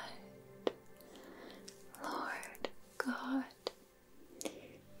God,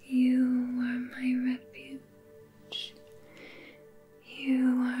 you are my refuge.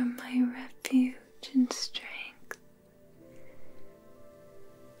 You are my refuge and strength.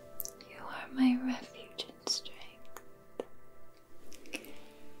 You are my refuge and strength.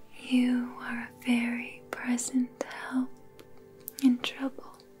 You are a very present help in trouble.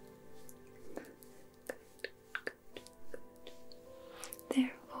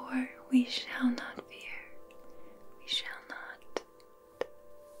 Therefore we shall not fear. We shall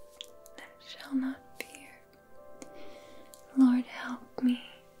not fear. Lord, help me.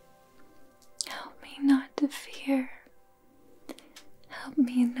 Help me not to fear. Help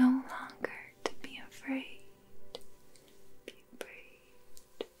me no longer to be afraid. Be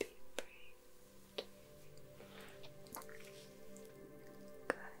afraid.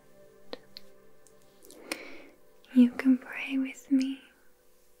 Good. You can pray with me.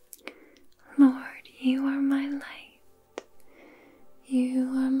 Lord, you are my light. You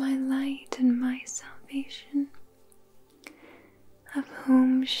are my light and my salvation. Of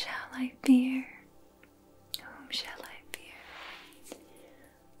whom shall I fear? Whom shall I fear?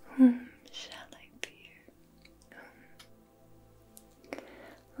 Whom shall I fear?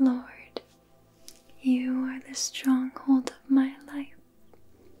 Lord, you are the stronghold of my life.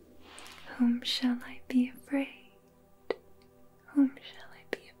 Whom shall I be afraid? Whom shall I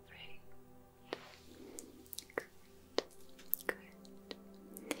be afraid? Good.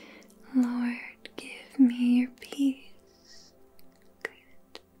 May your peace,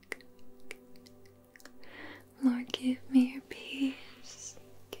 Lord, give me your peace.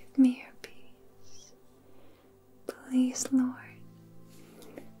 Give me your peace. Please, Lord,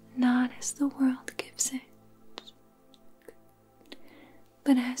 not as the world gives it,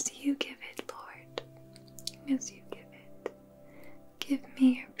 but as you give it, Lord, as you give it. Give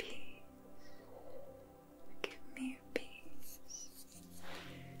me your peace. Give me your peace.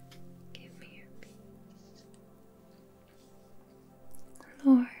 Give me your peace.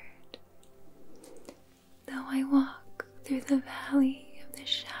 Lord, though I walk through the valley of the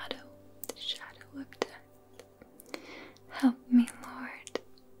shadow of death, help me, Lord.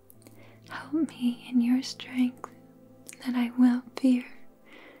 Help me in your strength, that I will fear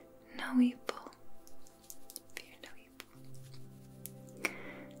no evil. Fear no evil.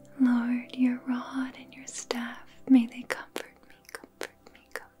 Lord, your rod and your staff, may they comfort me, comfort me,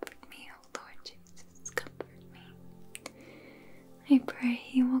 comfort me, oh Lord Jesus, comfort me. I pray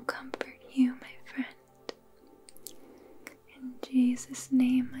he will comfort you, my friend. In Jesus'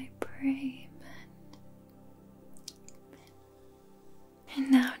 name I pray, amen.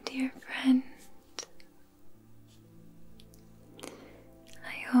 And now, dear friend,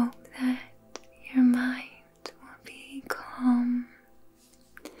 I hope that your mind will be calm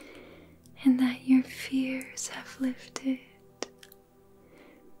and that your fears have lifted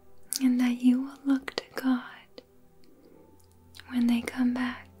and that you will look to God when they come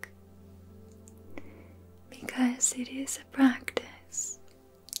back, because it is a practice.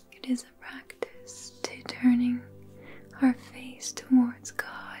 It is a practice to turning our face towards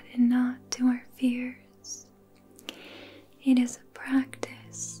God and not to our fears. It is a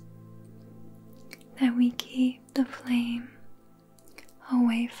practice that we keep the flame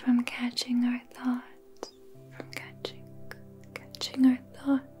away from catching our thoughts, from catching our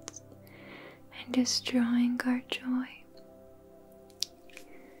thoughts and destroying our joy.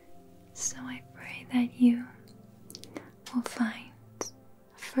 So I pray that you will find a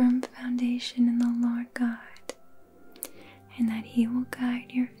firm foundation in the Lord God, and that he will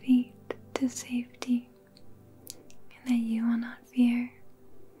guide your feet to safety, and that you will not fear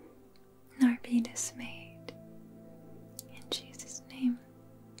nor be dismayed. In Jesus' name,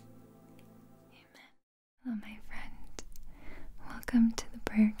 amen. Hello, my friend. Welcome to the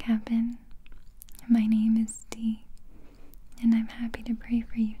prayer cabin. My name is Dee, and I'm happy to pray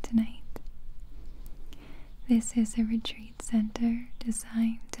for you tonight. This is a retreat center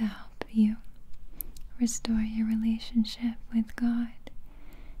designed to help you restore your relationship with God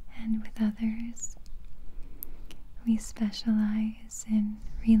and with others. We specialize in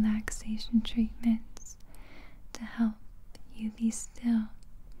relaxation treatments to help you be still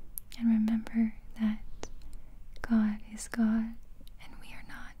and remember that God is God and we are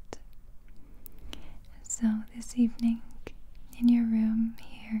not. So this evening, in your room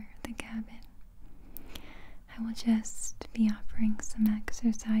here at the cabin, I will just be offering some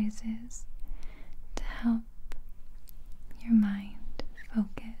exercises to help your mind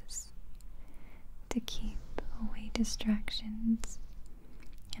focus, to keep away distractions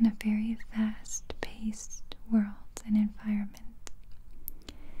in a very fast-paced world and environment.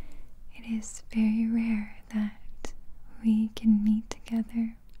 It is very rare that we can meet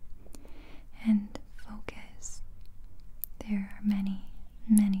together and focus. There are many,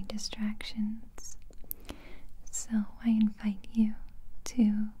 many distractions. So I invite you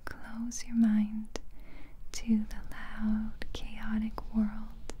to close your mind to the loud, chaotic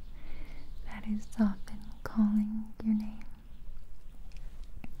world that is often calling your name,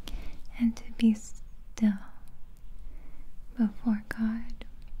 and to be still before God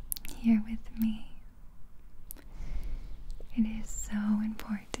here with me. It is so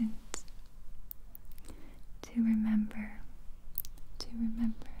important to remember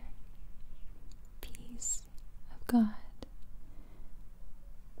peace of God,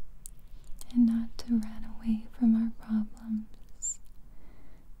 and not to run away from our problems,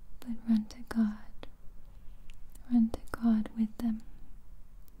 but run to God with them.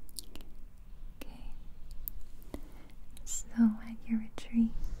 Okay, so at your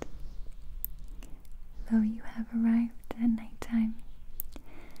retreat, though you have arrived at nighttime,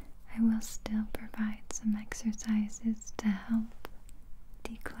 I will still provide some exercises to help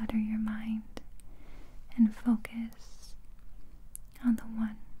declutter your mind and focus on the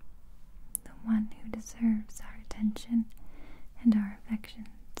one who deserves our attention and our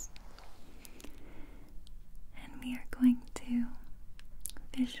affections. And we are going to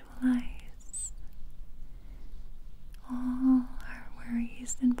visualize all our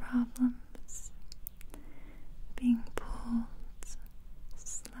worries and problems being pulled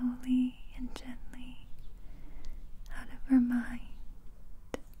slowly and gently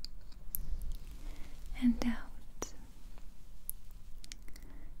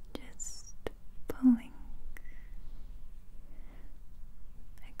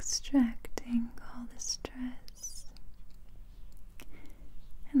extracting all the stress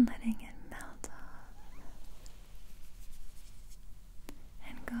and letting it melt off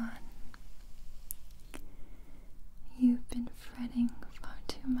and gone. You've been fretting far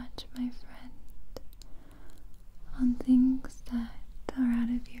too much, my friend, on things that are out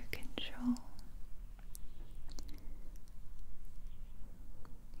of your control.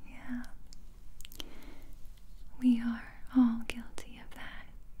 Yeah, we are all guilty of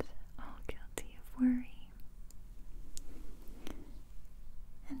that, all guilty of worry.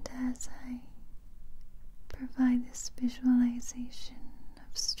 And as I provide this visualization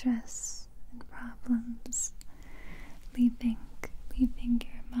of stress and problems leaving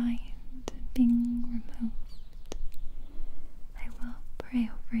your mind and being removed, I will pray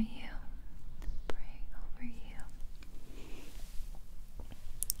over you. Pray over you.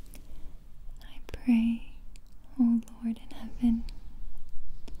 I pray, O Lord in heaven,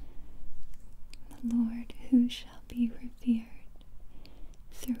 the Lord who shall be revered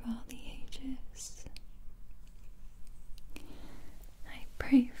through all the ages. I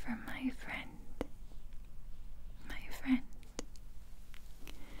pray for my friend,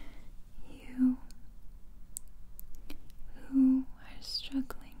 you who are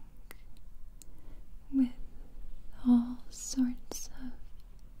struggling with all sorts of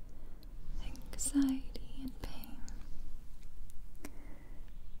anxiety and pain,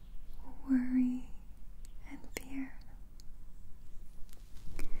 worry and fear,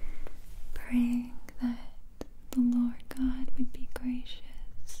 praying that the Lord God would be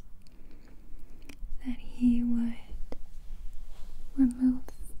gracious, that He would remove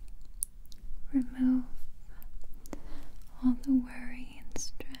all the worry and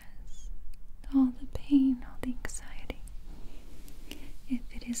stress, all the pain, all the anxiety. If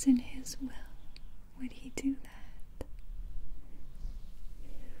it is in His will, would He do that?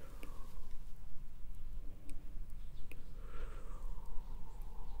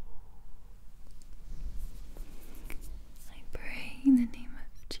 I pray in the name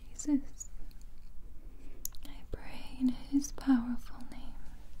of Jesus. I pray in His powerful name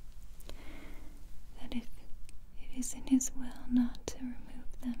that if it is in His will not to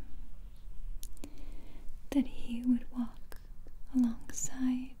remove them, that He would walk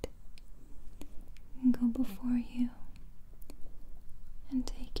alongside and go before you and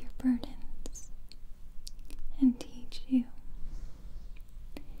take your burdens and teach you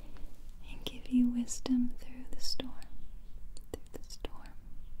and give you wisdom through the storm.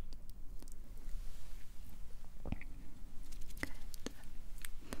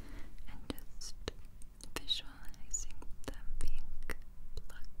 And just visualizing them being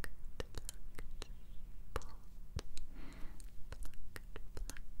plucked, pulled,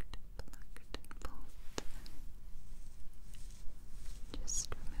 and pulled. Just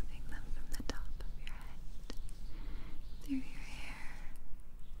removing them from the top of your head, through your hair.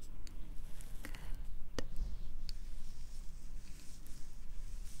 Good.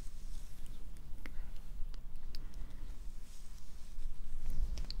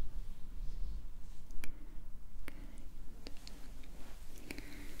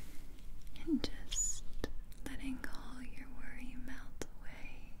 And just letting all your worry melt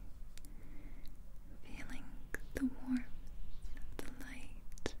away, feeling the warmth of the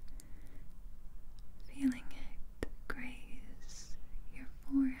light, feeling it graze your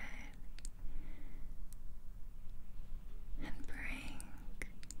forehead, and praying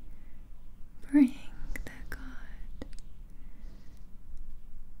that God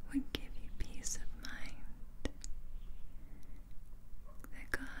would give you peace of mind,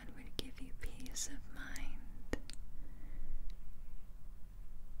 that God would give you peace of mind.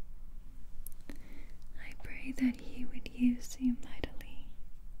 I pray that He would use you mightily,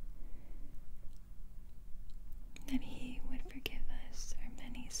 that He would forgive us our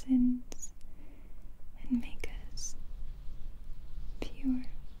many sins and make us pure,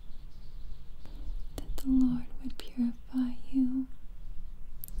 that the Lord would purify you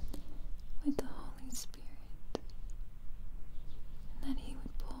with the Holy Spirit, and that He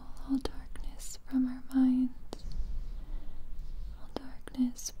would pull all darkness from our minds, all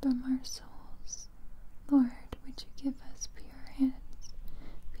darkness from our souls. Lord, would you give us pure hands,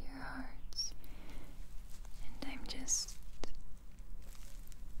 pure hearts? And I'm just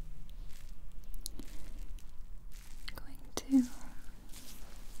going to,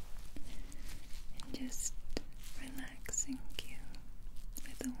 and just relaxing you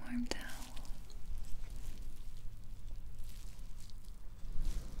with a warm towel.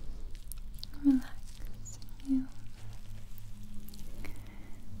 Relaxing you.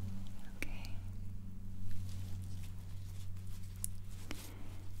 Okay.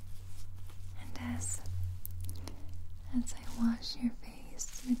 as I wash your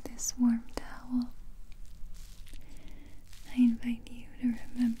face with this warm towel, I invite you to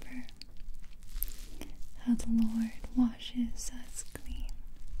remember how the Lord washes us clean.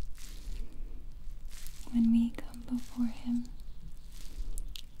 When we come before Him,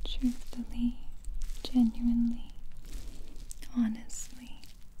 truthfully, genuinely, honestly,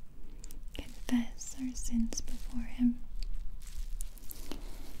 confess our sins before Him,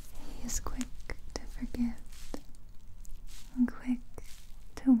 He is quick to forgive and quick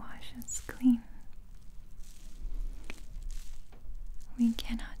to wash us clean. We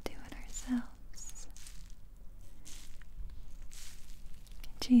cannot do it ourselves.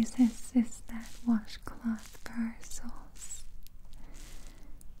 Jesus is that washcloth for our souls.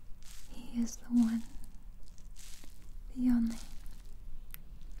 He is the one, the only,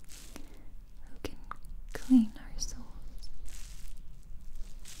 who can clean our souls.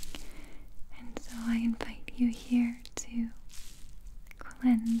 And so I invite you here to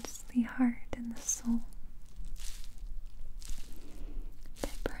cleanse the heart and the soul by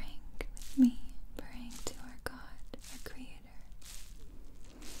praying with me, praying to our God, our Creator,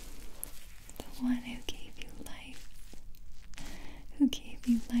 the one who gave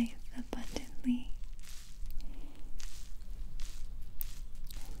you life abundantly,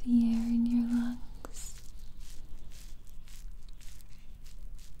 the air in your lungs.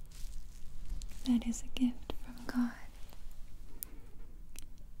 That is a gift from God.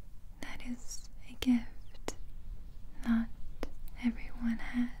 That is a gift not everyone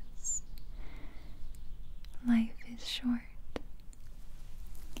has. Life is short.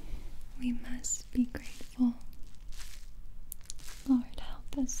 We must be grateful. Lord,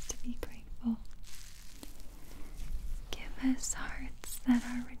 help us to be grateful. Give us hearts that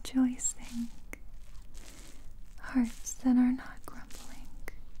are rejoicing, hearts that are not grumbling,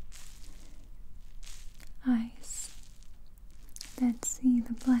 eyes that see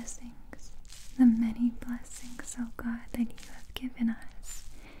the blessings, the many blessings, oh God, that you have given us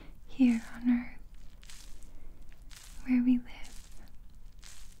here on earth, where we live.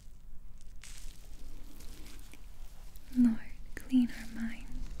 Lord, clean our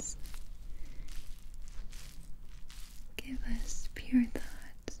minds. Give us pure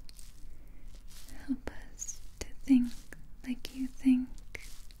thoughts. Help us to think like you think,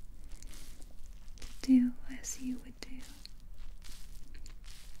 to do as you would do.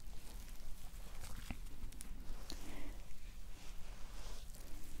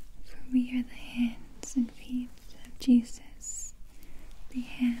 For we are the hands and feet of Jesus, the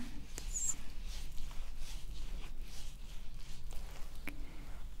hands.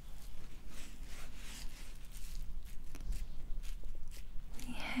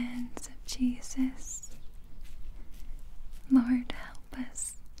 The hands of Jesus. Lord, help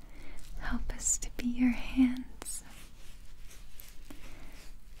us. Help us to be your hands.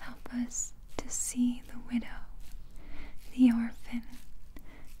 Help us to see the widow, the orphan,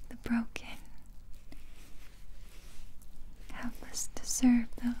 the broken. Help us to serve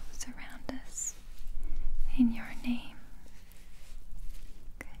those around us in your name.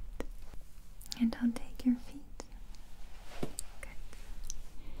 Good. And I'll take your feet. Good.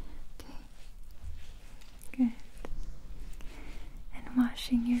 Okay. Good. And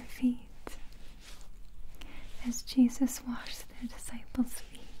washing your feet as Jesus washed the disciples'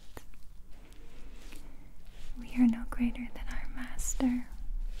 feet. We are no greater than our Master.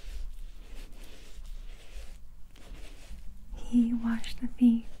 He washed the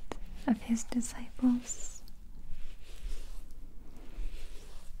feet of his disciples.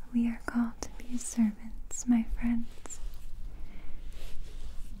 We are called to be servants, my friends.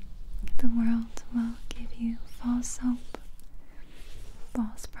 The world will give you false hope,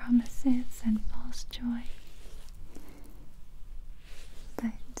 false promises, and false joy.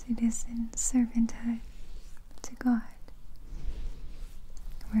 But it is in servanthood to God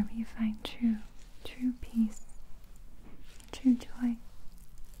where we find true peace, true joy,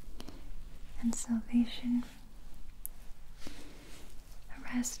 and salvation,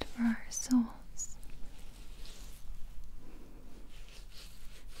 a rest for our souls.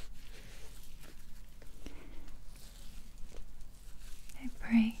 I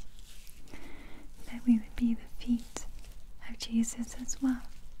pray that we would be the feet of Jesus as well,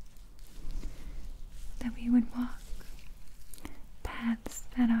 that we would walk paths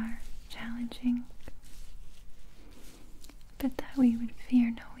that are challenging, but that we would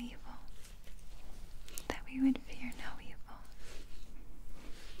fear no evil, that we would fear no evil.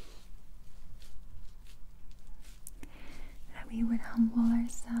 That we would humble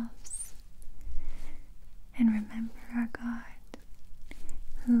ourselves and remember our God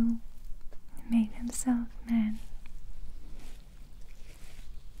who made himself man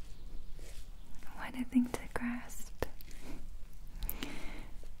quite a thing to grasp.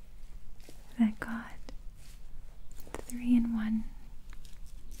 That God, 3 in 1,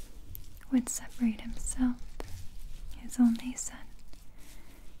 would separate himself, his only Son,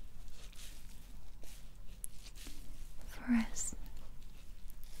 for us.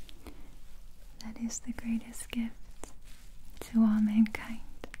 That is the greatest gift to all mankind.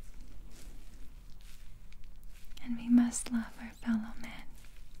 And we must love our fellow man,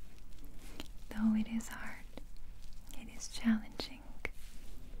 though it is hard, it is challenging.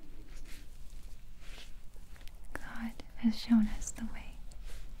 God has shown us the way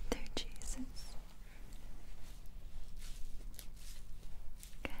through Jesus.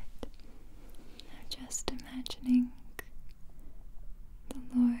 Good. Now just imagining the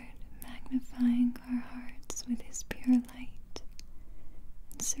Lord magnifying our hearts with his pure light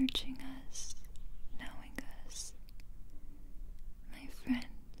and searching us, knowing us. My friend,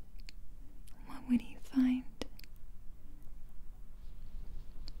 what would he find?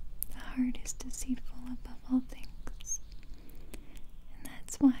 The heart is deceitful above all things, and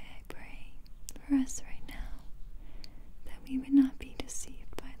that's why I pray for us right now, that we would not be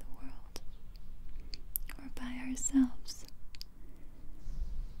deceived by the world or by ourselves,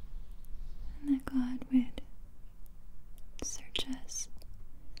 and that God would search us,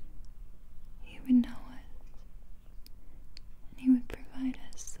 he would know us, and he would provide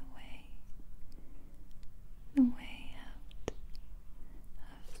us the way out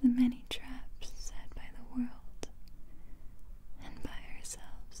of the many traps set by the world and by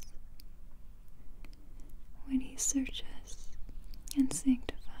ourselves. Would he search us and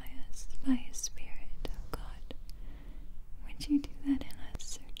sanctify us by his Spirit, oh God? Would you do that in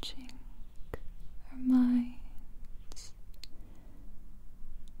us, searching our minds,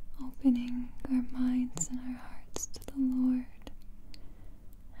 opening our minds and our hearts to the Lord,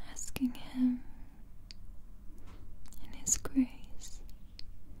 asking him in his grace,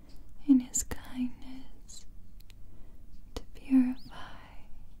 in his kindness, to purify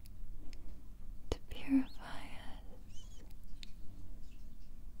us.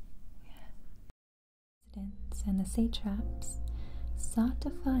 Presidents and the satraps sought to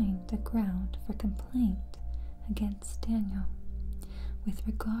find a ground for complaint against Daniel with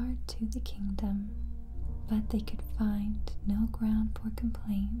regard to the kingdom, but they could find no ground for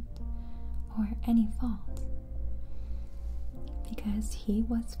complaint or any fault, because he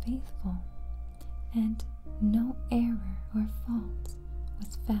was faithful, and no error or fault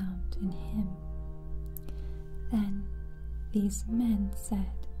was found in him. Then these men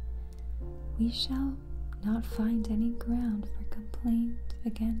said, "We shall not find any ground for complaint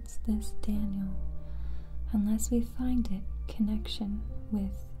against this Daniel, unless we find it connection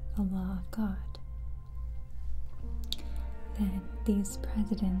with the law of God." Then these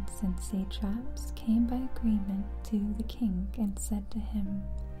presidents and satraps came by agreement to the king and said to him,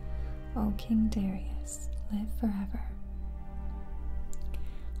 "O King Darius, live forever."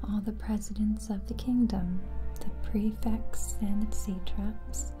 All the presidents of the kingdom, the prefects and the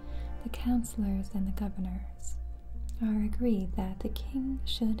satraps, the counselors and the governors, are agreed that the king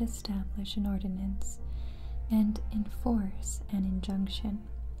should establish an ordinance and enforce an injunction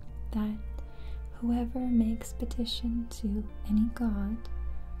that whoever makes petition to any god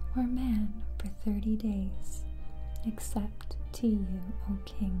or man for 30 days, except to you, O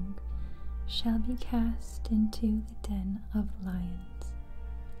king, shall be cast into the den of lions.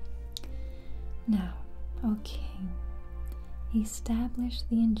 Now, O king, establish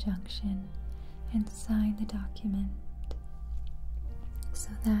the injunction and sign the document, so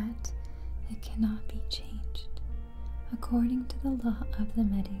that it cannot be changed, according to the law of the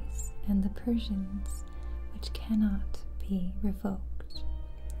Medes and the Persians, which cannot be revoked.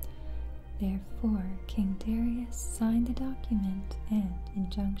 Therefore King Darius signed the document and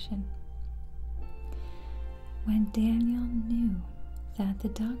injunction. When Daniel knew that the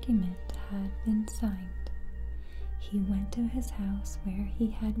document had been signed, he went to his house where he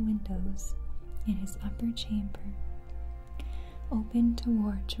had windows in his upper chamber, open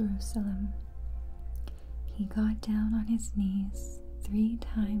toward Jerusalem. He got down on his knees 3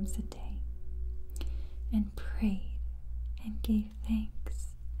 times a day and prayed and gave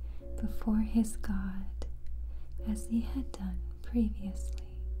thanks before his God as he had done previously.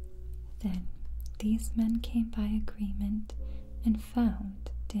 Then these men came by agreement and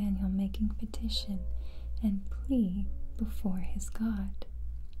found Daniel making petition and plea before his God.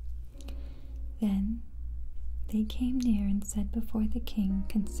 Then they came near and said before the king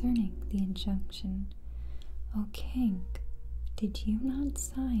concerning the injunction, "O king, did you not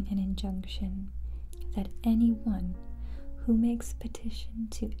sign an injunction that anyone who makes petition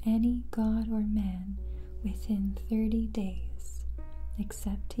to any god or man within 30 days,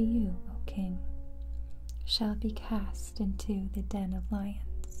 except to you, O king, shall be cast into the den of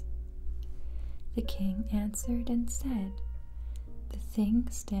lions. The king answered and said, The thing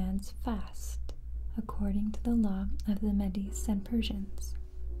stands fast, according to the law of the Medes and Persians,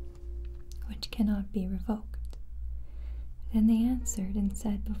 which cannot be revoked. Then they answered and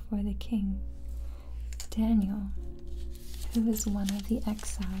said before the king, Daniel, who is one of the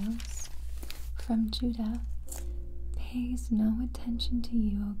exiles from Judah, pays no attention to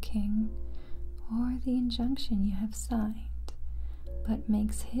you, O king, or the injunction you have signed, but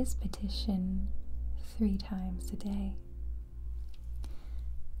makes his petition 3 times a day.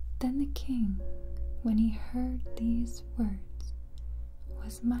 Then the king, when he heard these words,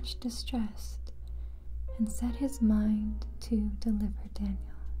 was much distressed, and set his mind to deliver Daniel.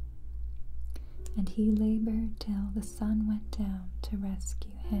 And he labored till the sun went down to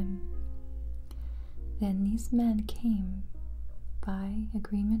rescue him. Then these men came by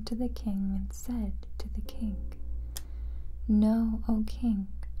agreement to the king and said to the king, Know, O king,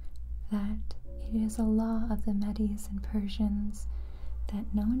 that it is a law of the Medes and Persians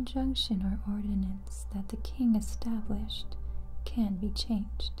that no injunction or ordinance that the king established can be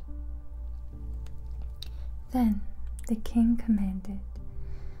changed. Then the king commanded,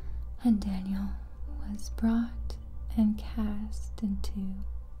 and Daniel was brought and cast into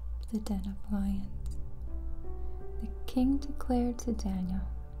the den of lions. The king declared to Daniel,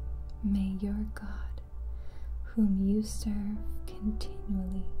 May your God, whom you serve,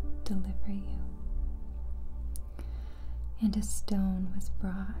 continually deliver you. And a stone was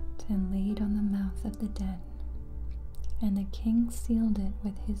brought and laid on the mouth of the den, and the king sealed it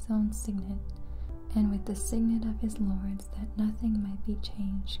with his own signet, and with the signet of his lords, that nothing might be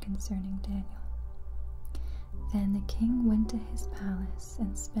changed concerning Daniel. Then the king went to his palace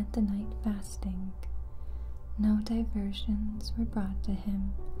and spent the night fasting. No diversions were brought to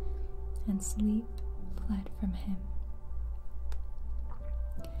him, and sleep fled from him.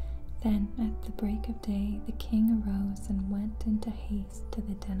 Then at the break of day the king arose and went into haste to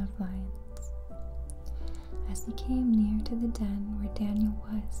the den of lions. As he came near to the den where Daniel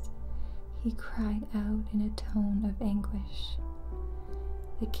was, he cried out in a tone of anguish.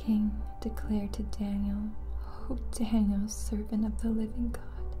 The king declared to Daniel, O Daniel, servant of the living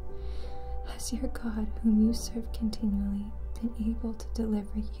God, has your God, whom you serve continually, been able to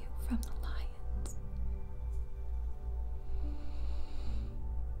deliver you from the lions?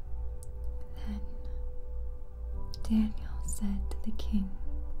 Then Daniel said to the king,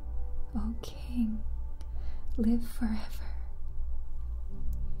 O king, live forever.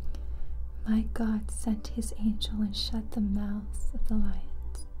 My God sent his angel and shut the mouths of the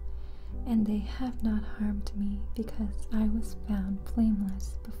lions, and they have not harmed me, because I was found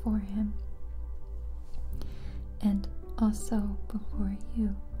blameless before him, and also before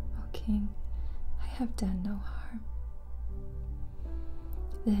you, O king, I have done no harm.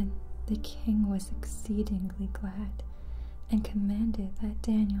 Then the king was exceedingly glad, and commanded that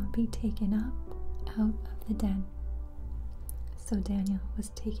Daniel be taken up out of the den. So Daniel was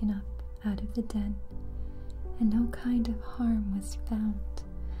taken up out of the den, and no kind of harm was found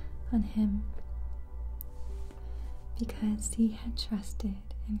on him, because he had trusted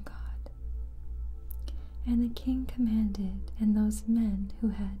in God. And the king commanded, and those men who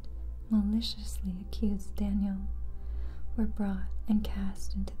had maliciously accused Daniel were brought and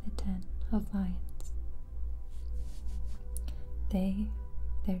cast into the den of lions. They,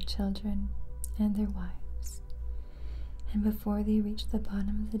 their children, and their wives. And before they reached the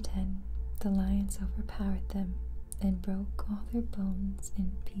bottom of the den, the lions overpowered them and broke all their bones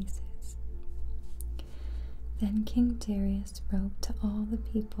in pieces. Then King Darius wrote to all the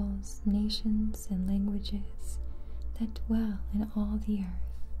peoples, nations, and languages that dwell in all the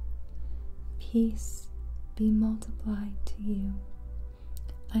earth, Peace be multiplied to you.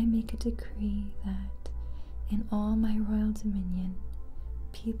 I make a decree that in all my royal dominion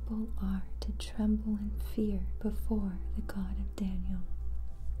people are to tremble and fear before the God of Daniel.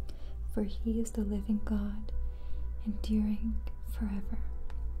 For he is the living God, enduring forever.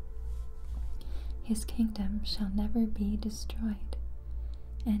 His kingdom shall never be destroyed,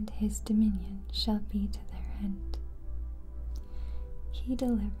 and his dominion shall be to their end. He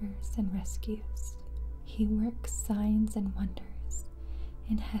delivers and rescues. He works signs and wonders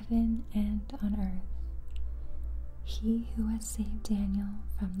in heaven and on earth. He who has saved Daniel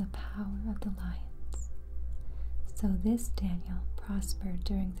from the power of the lions. So this Daniel prospered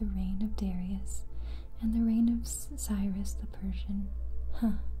during the reign of Darius and the reign of Cyrus the Persian.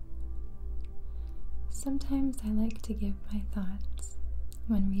 sometimes I like to give my thoughts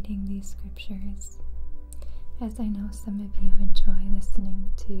when reading these scriptures, as I know some of you enjoy listening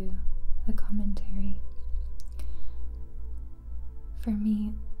to the commentary. For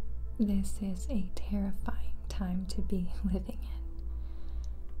me, this is a terrifying time to be living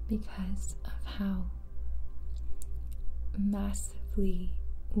in because of how massively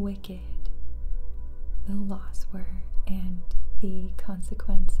wicked the laws were and the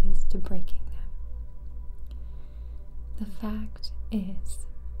consequences to breaking them. The fact is,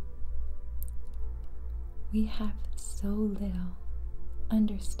 we have so little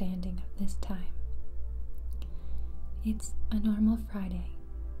understanding of this time. It's a normal Friday,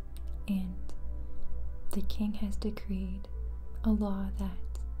 and the king has decreed a law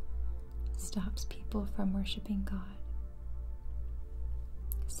that stops people from worshiping God,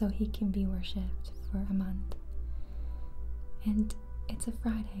 so he can be worshipped for a month. And it's a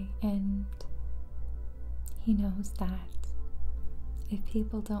Friday, and he knows that if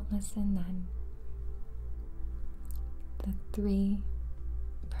people don't listen, then the 3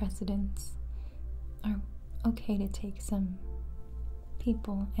 presidents are okay to take some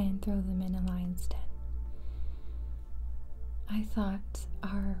people and throw them in a lion's den. I thought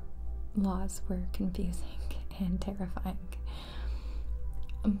our laws were confusing and terrifying,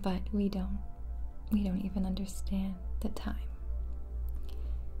 but we don't even understand the time.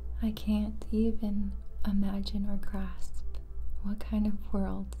 I can't even imagine or grasp what kind of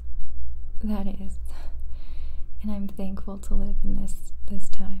world that is, and I'm thankful to live in this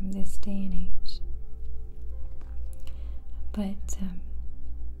time, this day and age. But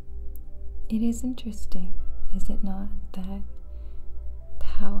it is interesting, is it not, that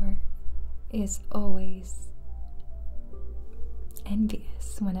power is always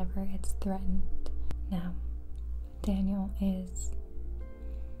envious whenever it's threatened. Now, Daniel is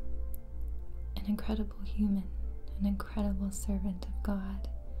an incredible human, an incredible servant of God,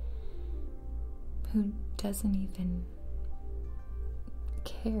 who doesn't even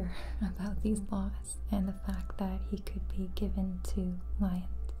care about these laws and the fact that he could be given to lions.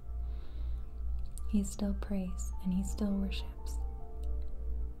 He still prays and he still worships.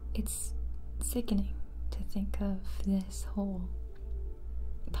 It's sickening to think of this whole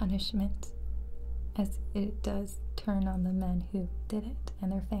punishment as it does turn on the men who did it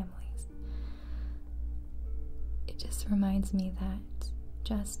and their families. It just reminds me that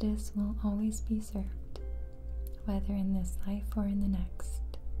justice will always be served, whether in this life or in the next.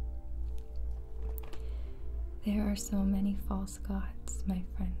 There are so many false gods, my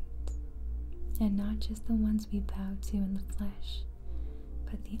friends, and not just the ones we bow to in the flesh,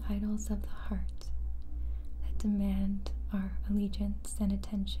 but the idols of the heart that demand our allegiance and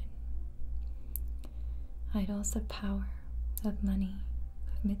attention. Idols of power, of money,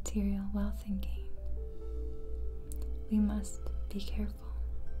 of material wealth and gain. We must be careful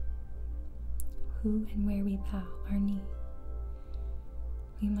who and where we bow our knee.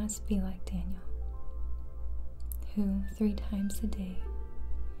 We must be like Daniel, who 3 times a day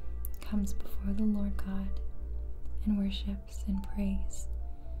comes before the Lord God and worships and prays.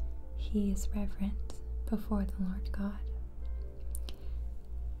 He is reverent before the Lord God.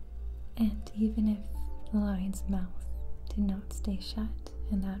 And even if the lion's mouth did not stay shut,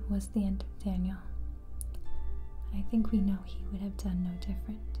 and that was the end of Daniel, I think we know he would have done no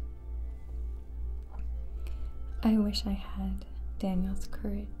different. I wish I had Daniel's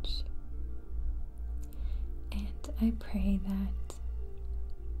courage, and I pray that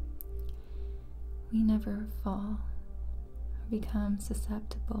we never fall or become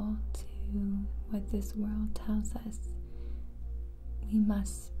susceptible to what this world tells us we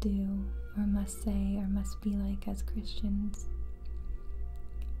must do or must say or must be like as Christians.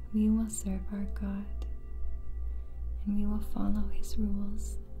 We will serve our God, and we will follow his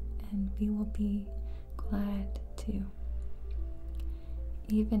rules, and we will be glad to,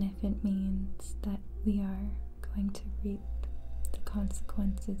 even if it means that we are going to reap the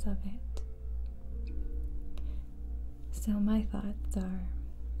consequences of it. So my thoughts are,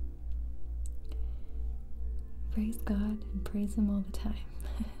 praise God and praise him all the time.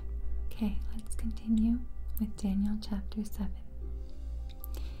 Okay, let's continue with Daniel chapter 7.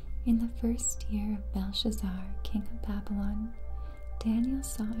 In the first year of Belshazzar, king of Babylon, Daniel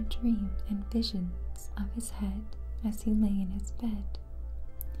saw a dream and visions of his head as he lay in his bed.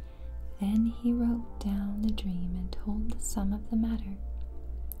 Then he wrote down the dream and told the sum of the matter.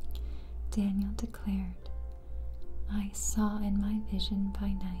 Daniel declared, I saw in my vision by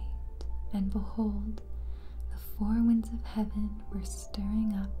night, and behold, the 4 winds of heaven were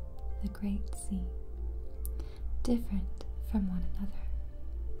stirring up the great sea, different from one another.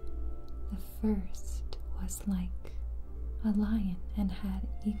 The first was like a lion and had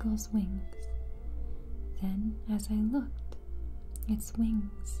eagle's wings. Then, as I looked, its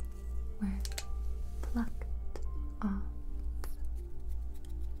wings were plucked off,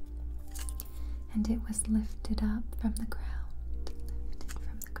 and it was lifted up from the ground,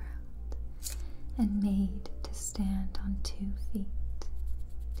 and made to stand on 2 feet.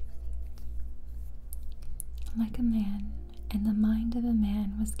 Like a man, and the mind of a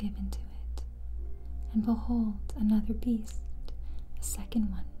man was given to it. And behold, another beast, a second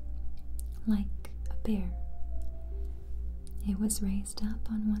one, like a bear. It was raised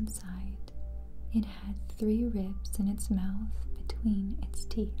up on one side. It had 3 ribs in its mouth between its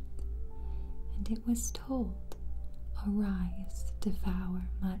teeth. And it was told, Arise, devour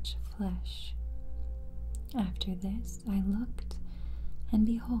much flesh. After this I looked, and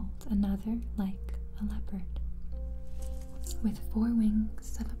behold, another like a leopard, with 4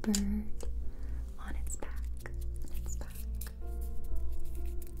 wings of a bird on its back.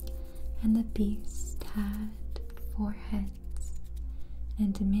 And the beast had 4 heads,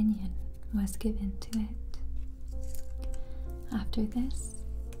 and dominion was given to it. After this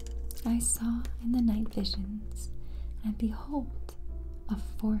I saw in the night visions, and behold, a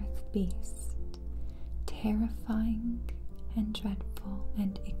 4th beast, terrifying and dreadful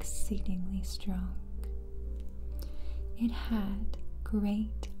and exceedingly strong. It had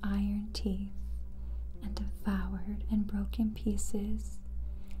great iron teeth, and devoured and broke in pieces,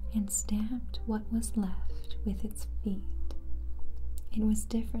 and stamped what was left with its feet. It was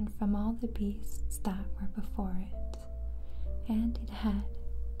different from all the beasts that were before it, and it had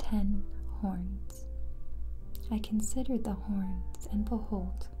 10 horns. I considered the horns, and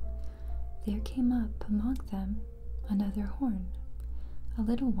behold, there came up among them another horn, a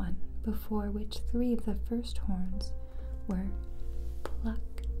little one, before which 3 of the first horns were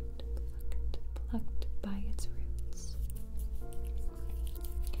plucked by its roots.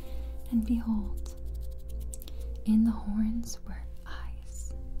 And behold, in the horns were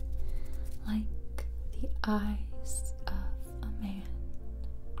eyes, like the eyes of a man,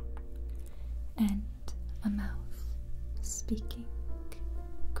 and a mouth speaking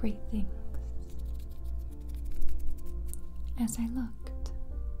great things. As I looked,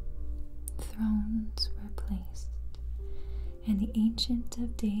 thrones were placed, and the Ancient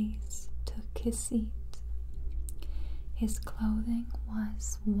of Days took his seat. His clothing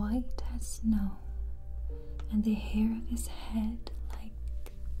was white as snow, and the hair of his head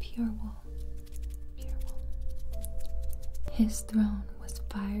like pure wool. His throne was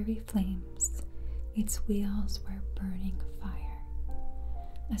fiery flames, its wheels were burning fire.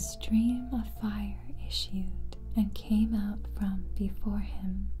 A stream of fire issued and came out from before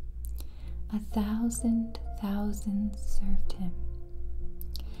him. 1,000 thousands served him,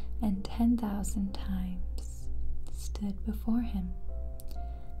 and 10,000 times stood before him.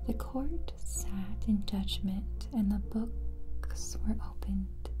 The court sat in judgment, and the books were opened.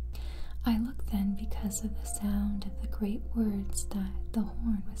 I looked then because of the sound of the great words that the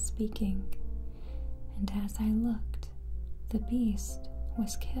horn was speaking, and as I looked, the beast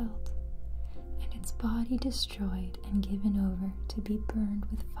was killed, and its body destroyed and given over to be burned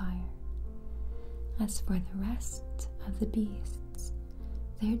with fire. As for the rest of the beasts,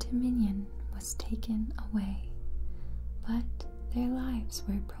 their dominion was taken away, but their lives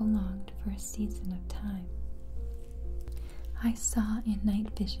were prolonged for a season of time. I saw in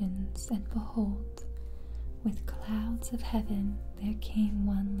night visions, and behold, with clouds of heaven there came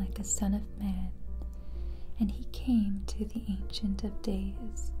one like a son of man, and he came to the Ancient of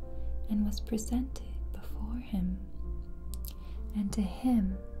Days, and was presented before him. And to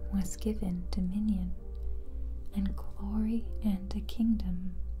him was given dominion, and glory, and a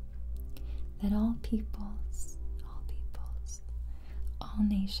kingdom, that all peoples, all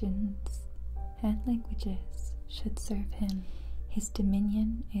nations, and languages should serve him. His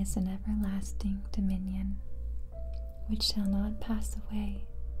dominion is an everlasting dominion, which shall not pass away,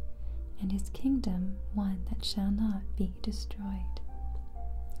 and his kingdom one that shall not be destroyed.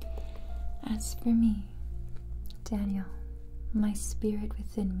 As for me, Daniel, my spirit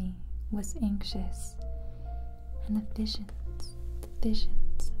within me was anxious, and the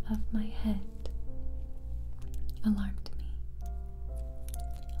visions of my head alarmed me.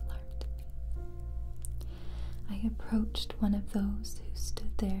 I approached one of those who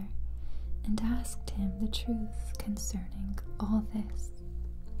stood there and asked him the truth concerning all this.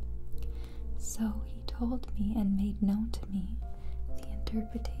 So he told me and made known to me the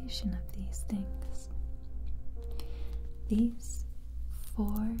interpretation of these things. These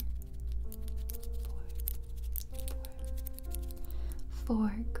four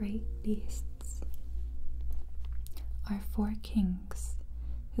great beasts are 4 kings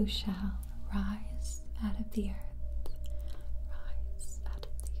who shall rise out of the earth. Rise out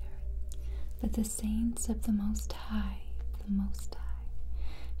of the earth. But the saints of the Most High,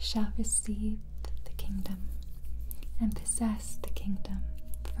 shall receive the kingdom and possess the kingdom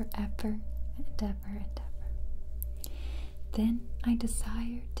forever and ever and ever. Then I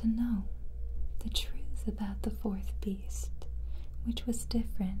desired to know the truth about the 4th beast, which was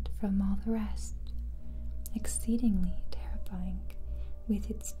different from all the rest, exceedingly terrifying, with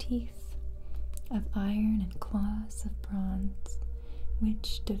its teeth of iron and claws of bronze,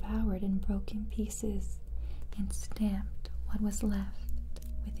 which devoured and broke in pieces and stamped what was left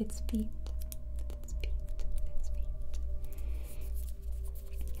with its feet,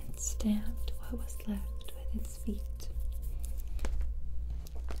 and stamped what was left with its feet.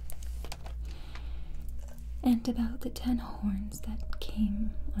 And about the 10 horns that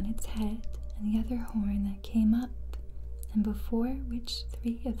came on its head, and the other horn that came up, and before which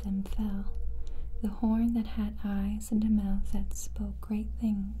 3 of them fell, the horn that had eyes and a mouth that spoke great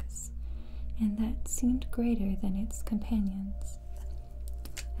things, and that seemed greater than its companions.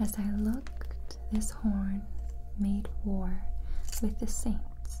 As I looked, this horn made war with the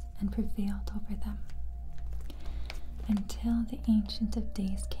saints and prevailed over them, until the Ancient of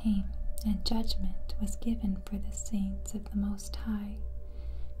Days came, and judgment was given for the saints of the Most High,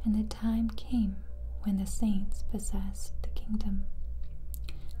 and the time came when the saints possessed the kingdom.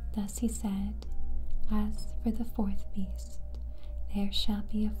 Thus he said, As for the 4th beast, there shall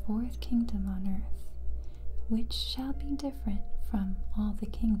be a 4th kingdom on earth, which shall be different from all the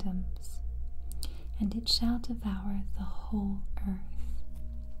kingdoms, and it shall devour the whole earth,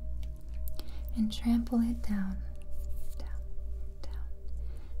 and trample it down,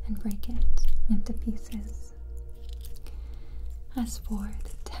 and break it into pieces. As for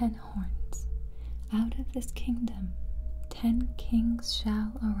the 10 horns, out of this kingdom 10 kings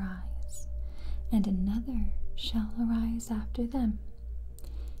shall arise, and another shall arise after them.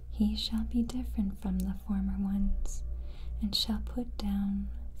 He shall be different from the former ones, and shall put down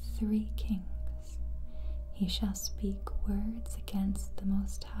 3 kings. He shall speak words against the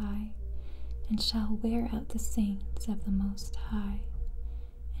Most High, and shall wear out the saints of the Most High,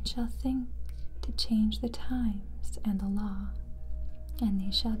 and shall think to change the times and the law, and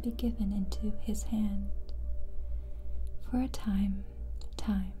they shall be given into his hand. For a time,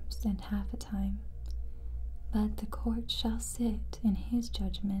 times, and half a time, but the court shall sit in his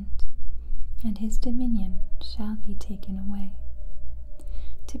judgment, and his dominion shall be taken away,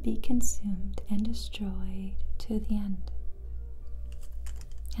 to be consumed and destroyed to the end.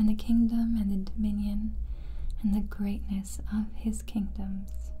 And the kingdom and the dominion and the greatness of his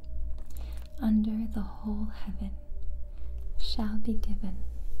kingdoms under the whole heaven shall be given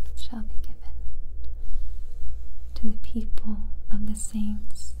to the people of the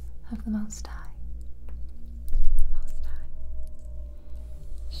saints of the Most High.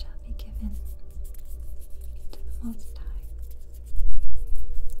 Shall be given to the Most High.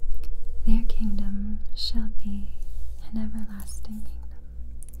 Their kingdom shall be an everlasting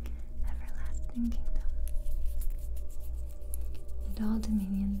kingdom, and all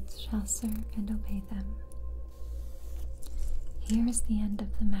dominions shall serve and obey them. Here is the end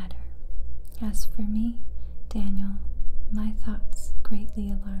of the matter. As for me, Daniel, my thoughts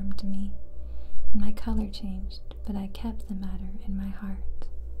greatly alarmed me, and my color changed, but I kept the matter in my heart.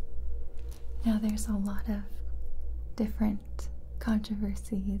 Now there's a lot of different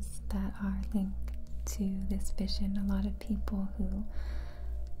controversies that are linked to this vision. A lot of people who,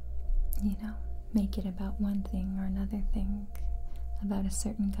 make it about one thing or another thing, about a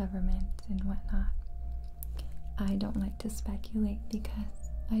certain government and whatnot. I don't like to speculate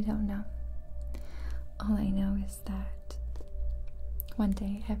because I don't know. All I know is that one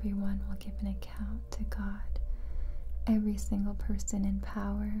day everyone will give an account to God. Every single person in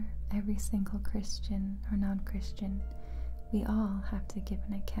power, every single Christian or non-Christian, we all have to give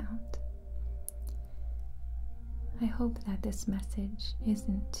an account. I hope that this message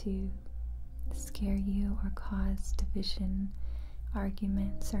isn't to scare you or cause division,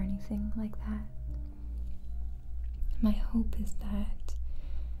 arguments, or anything like that. My hope is that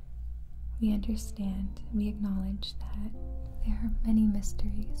we understand, we acknowledge that there are many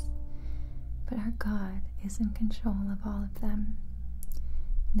mysteries, but our God is in control of all of them,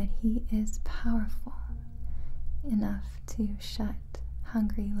 and that He is powerful enough to shut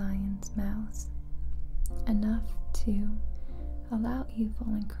hungry lions' mouths, enough to allow evil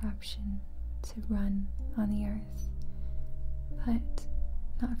and corruption to run on the earth, but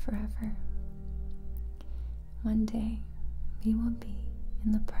not forever. One day we will be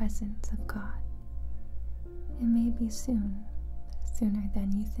in the presence of God, It may be soon, sooner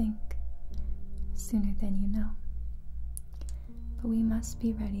than you think, sooner than you know. But we must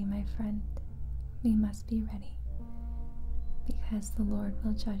be ready, my friend. We must be ready, because the Lord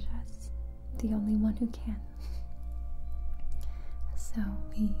will judge us, the only one who can. So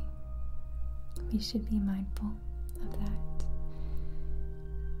we should be mindful of that.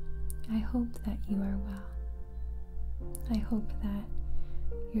 I hope that you are well. I hope that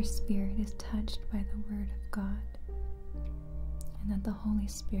your spirit is touched by the Word of God, and that the Holy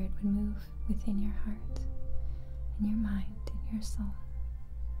Spirit would move within your heart, in your mind, in your soul.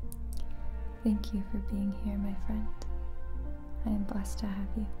 Thank you for being here, my friend. I am blessed to have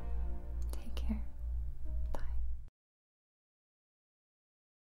you.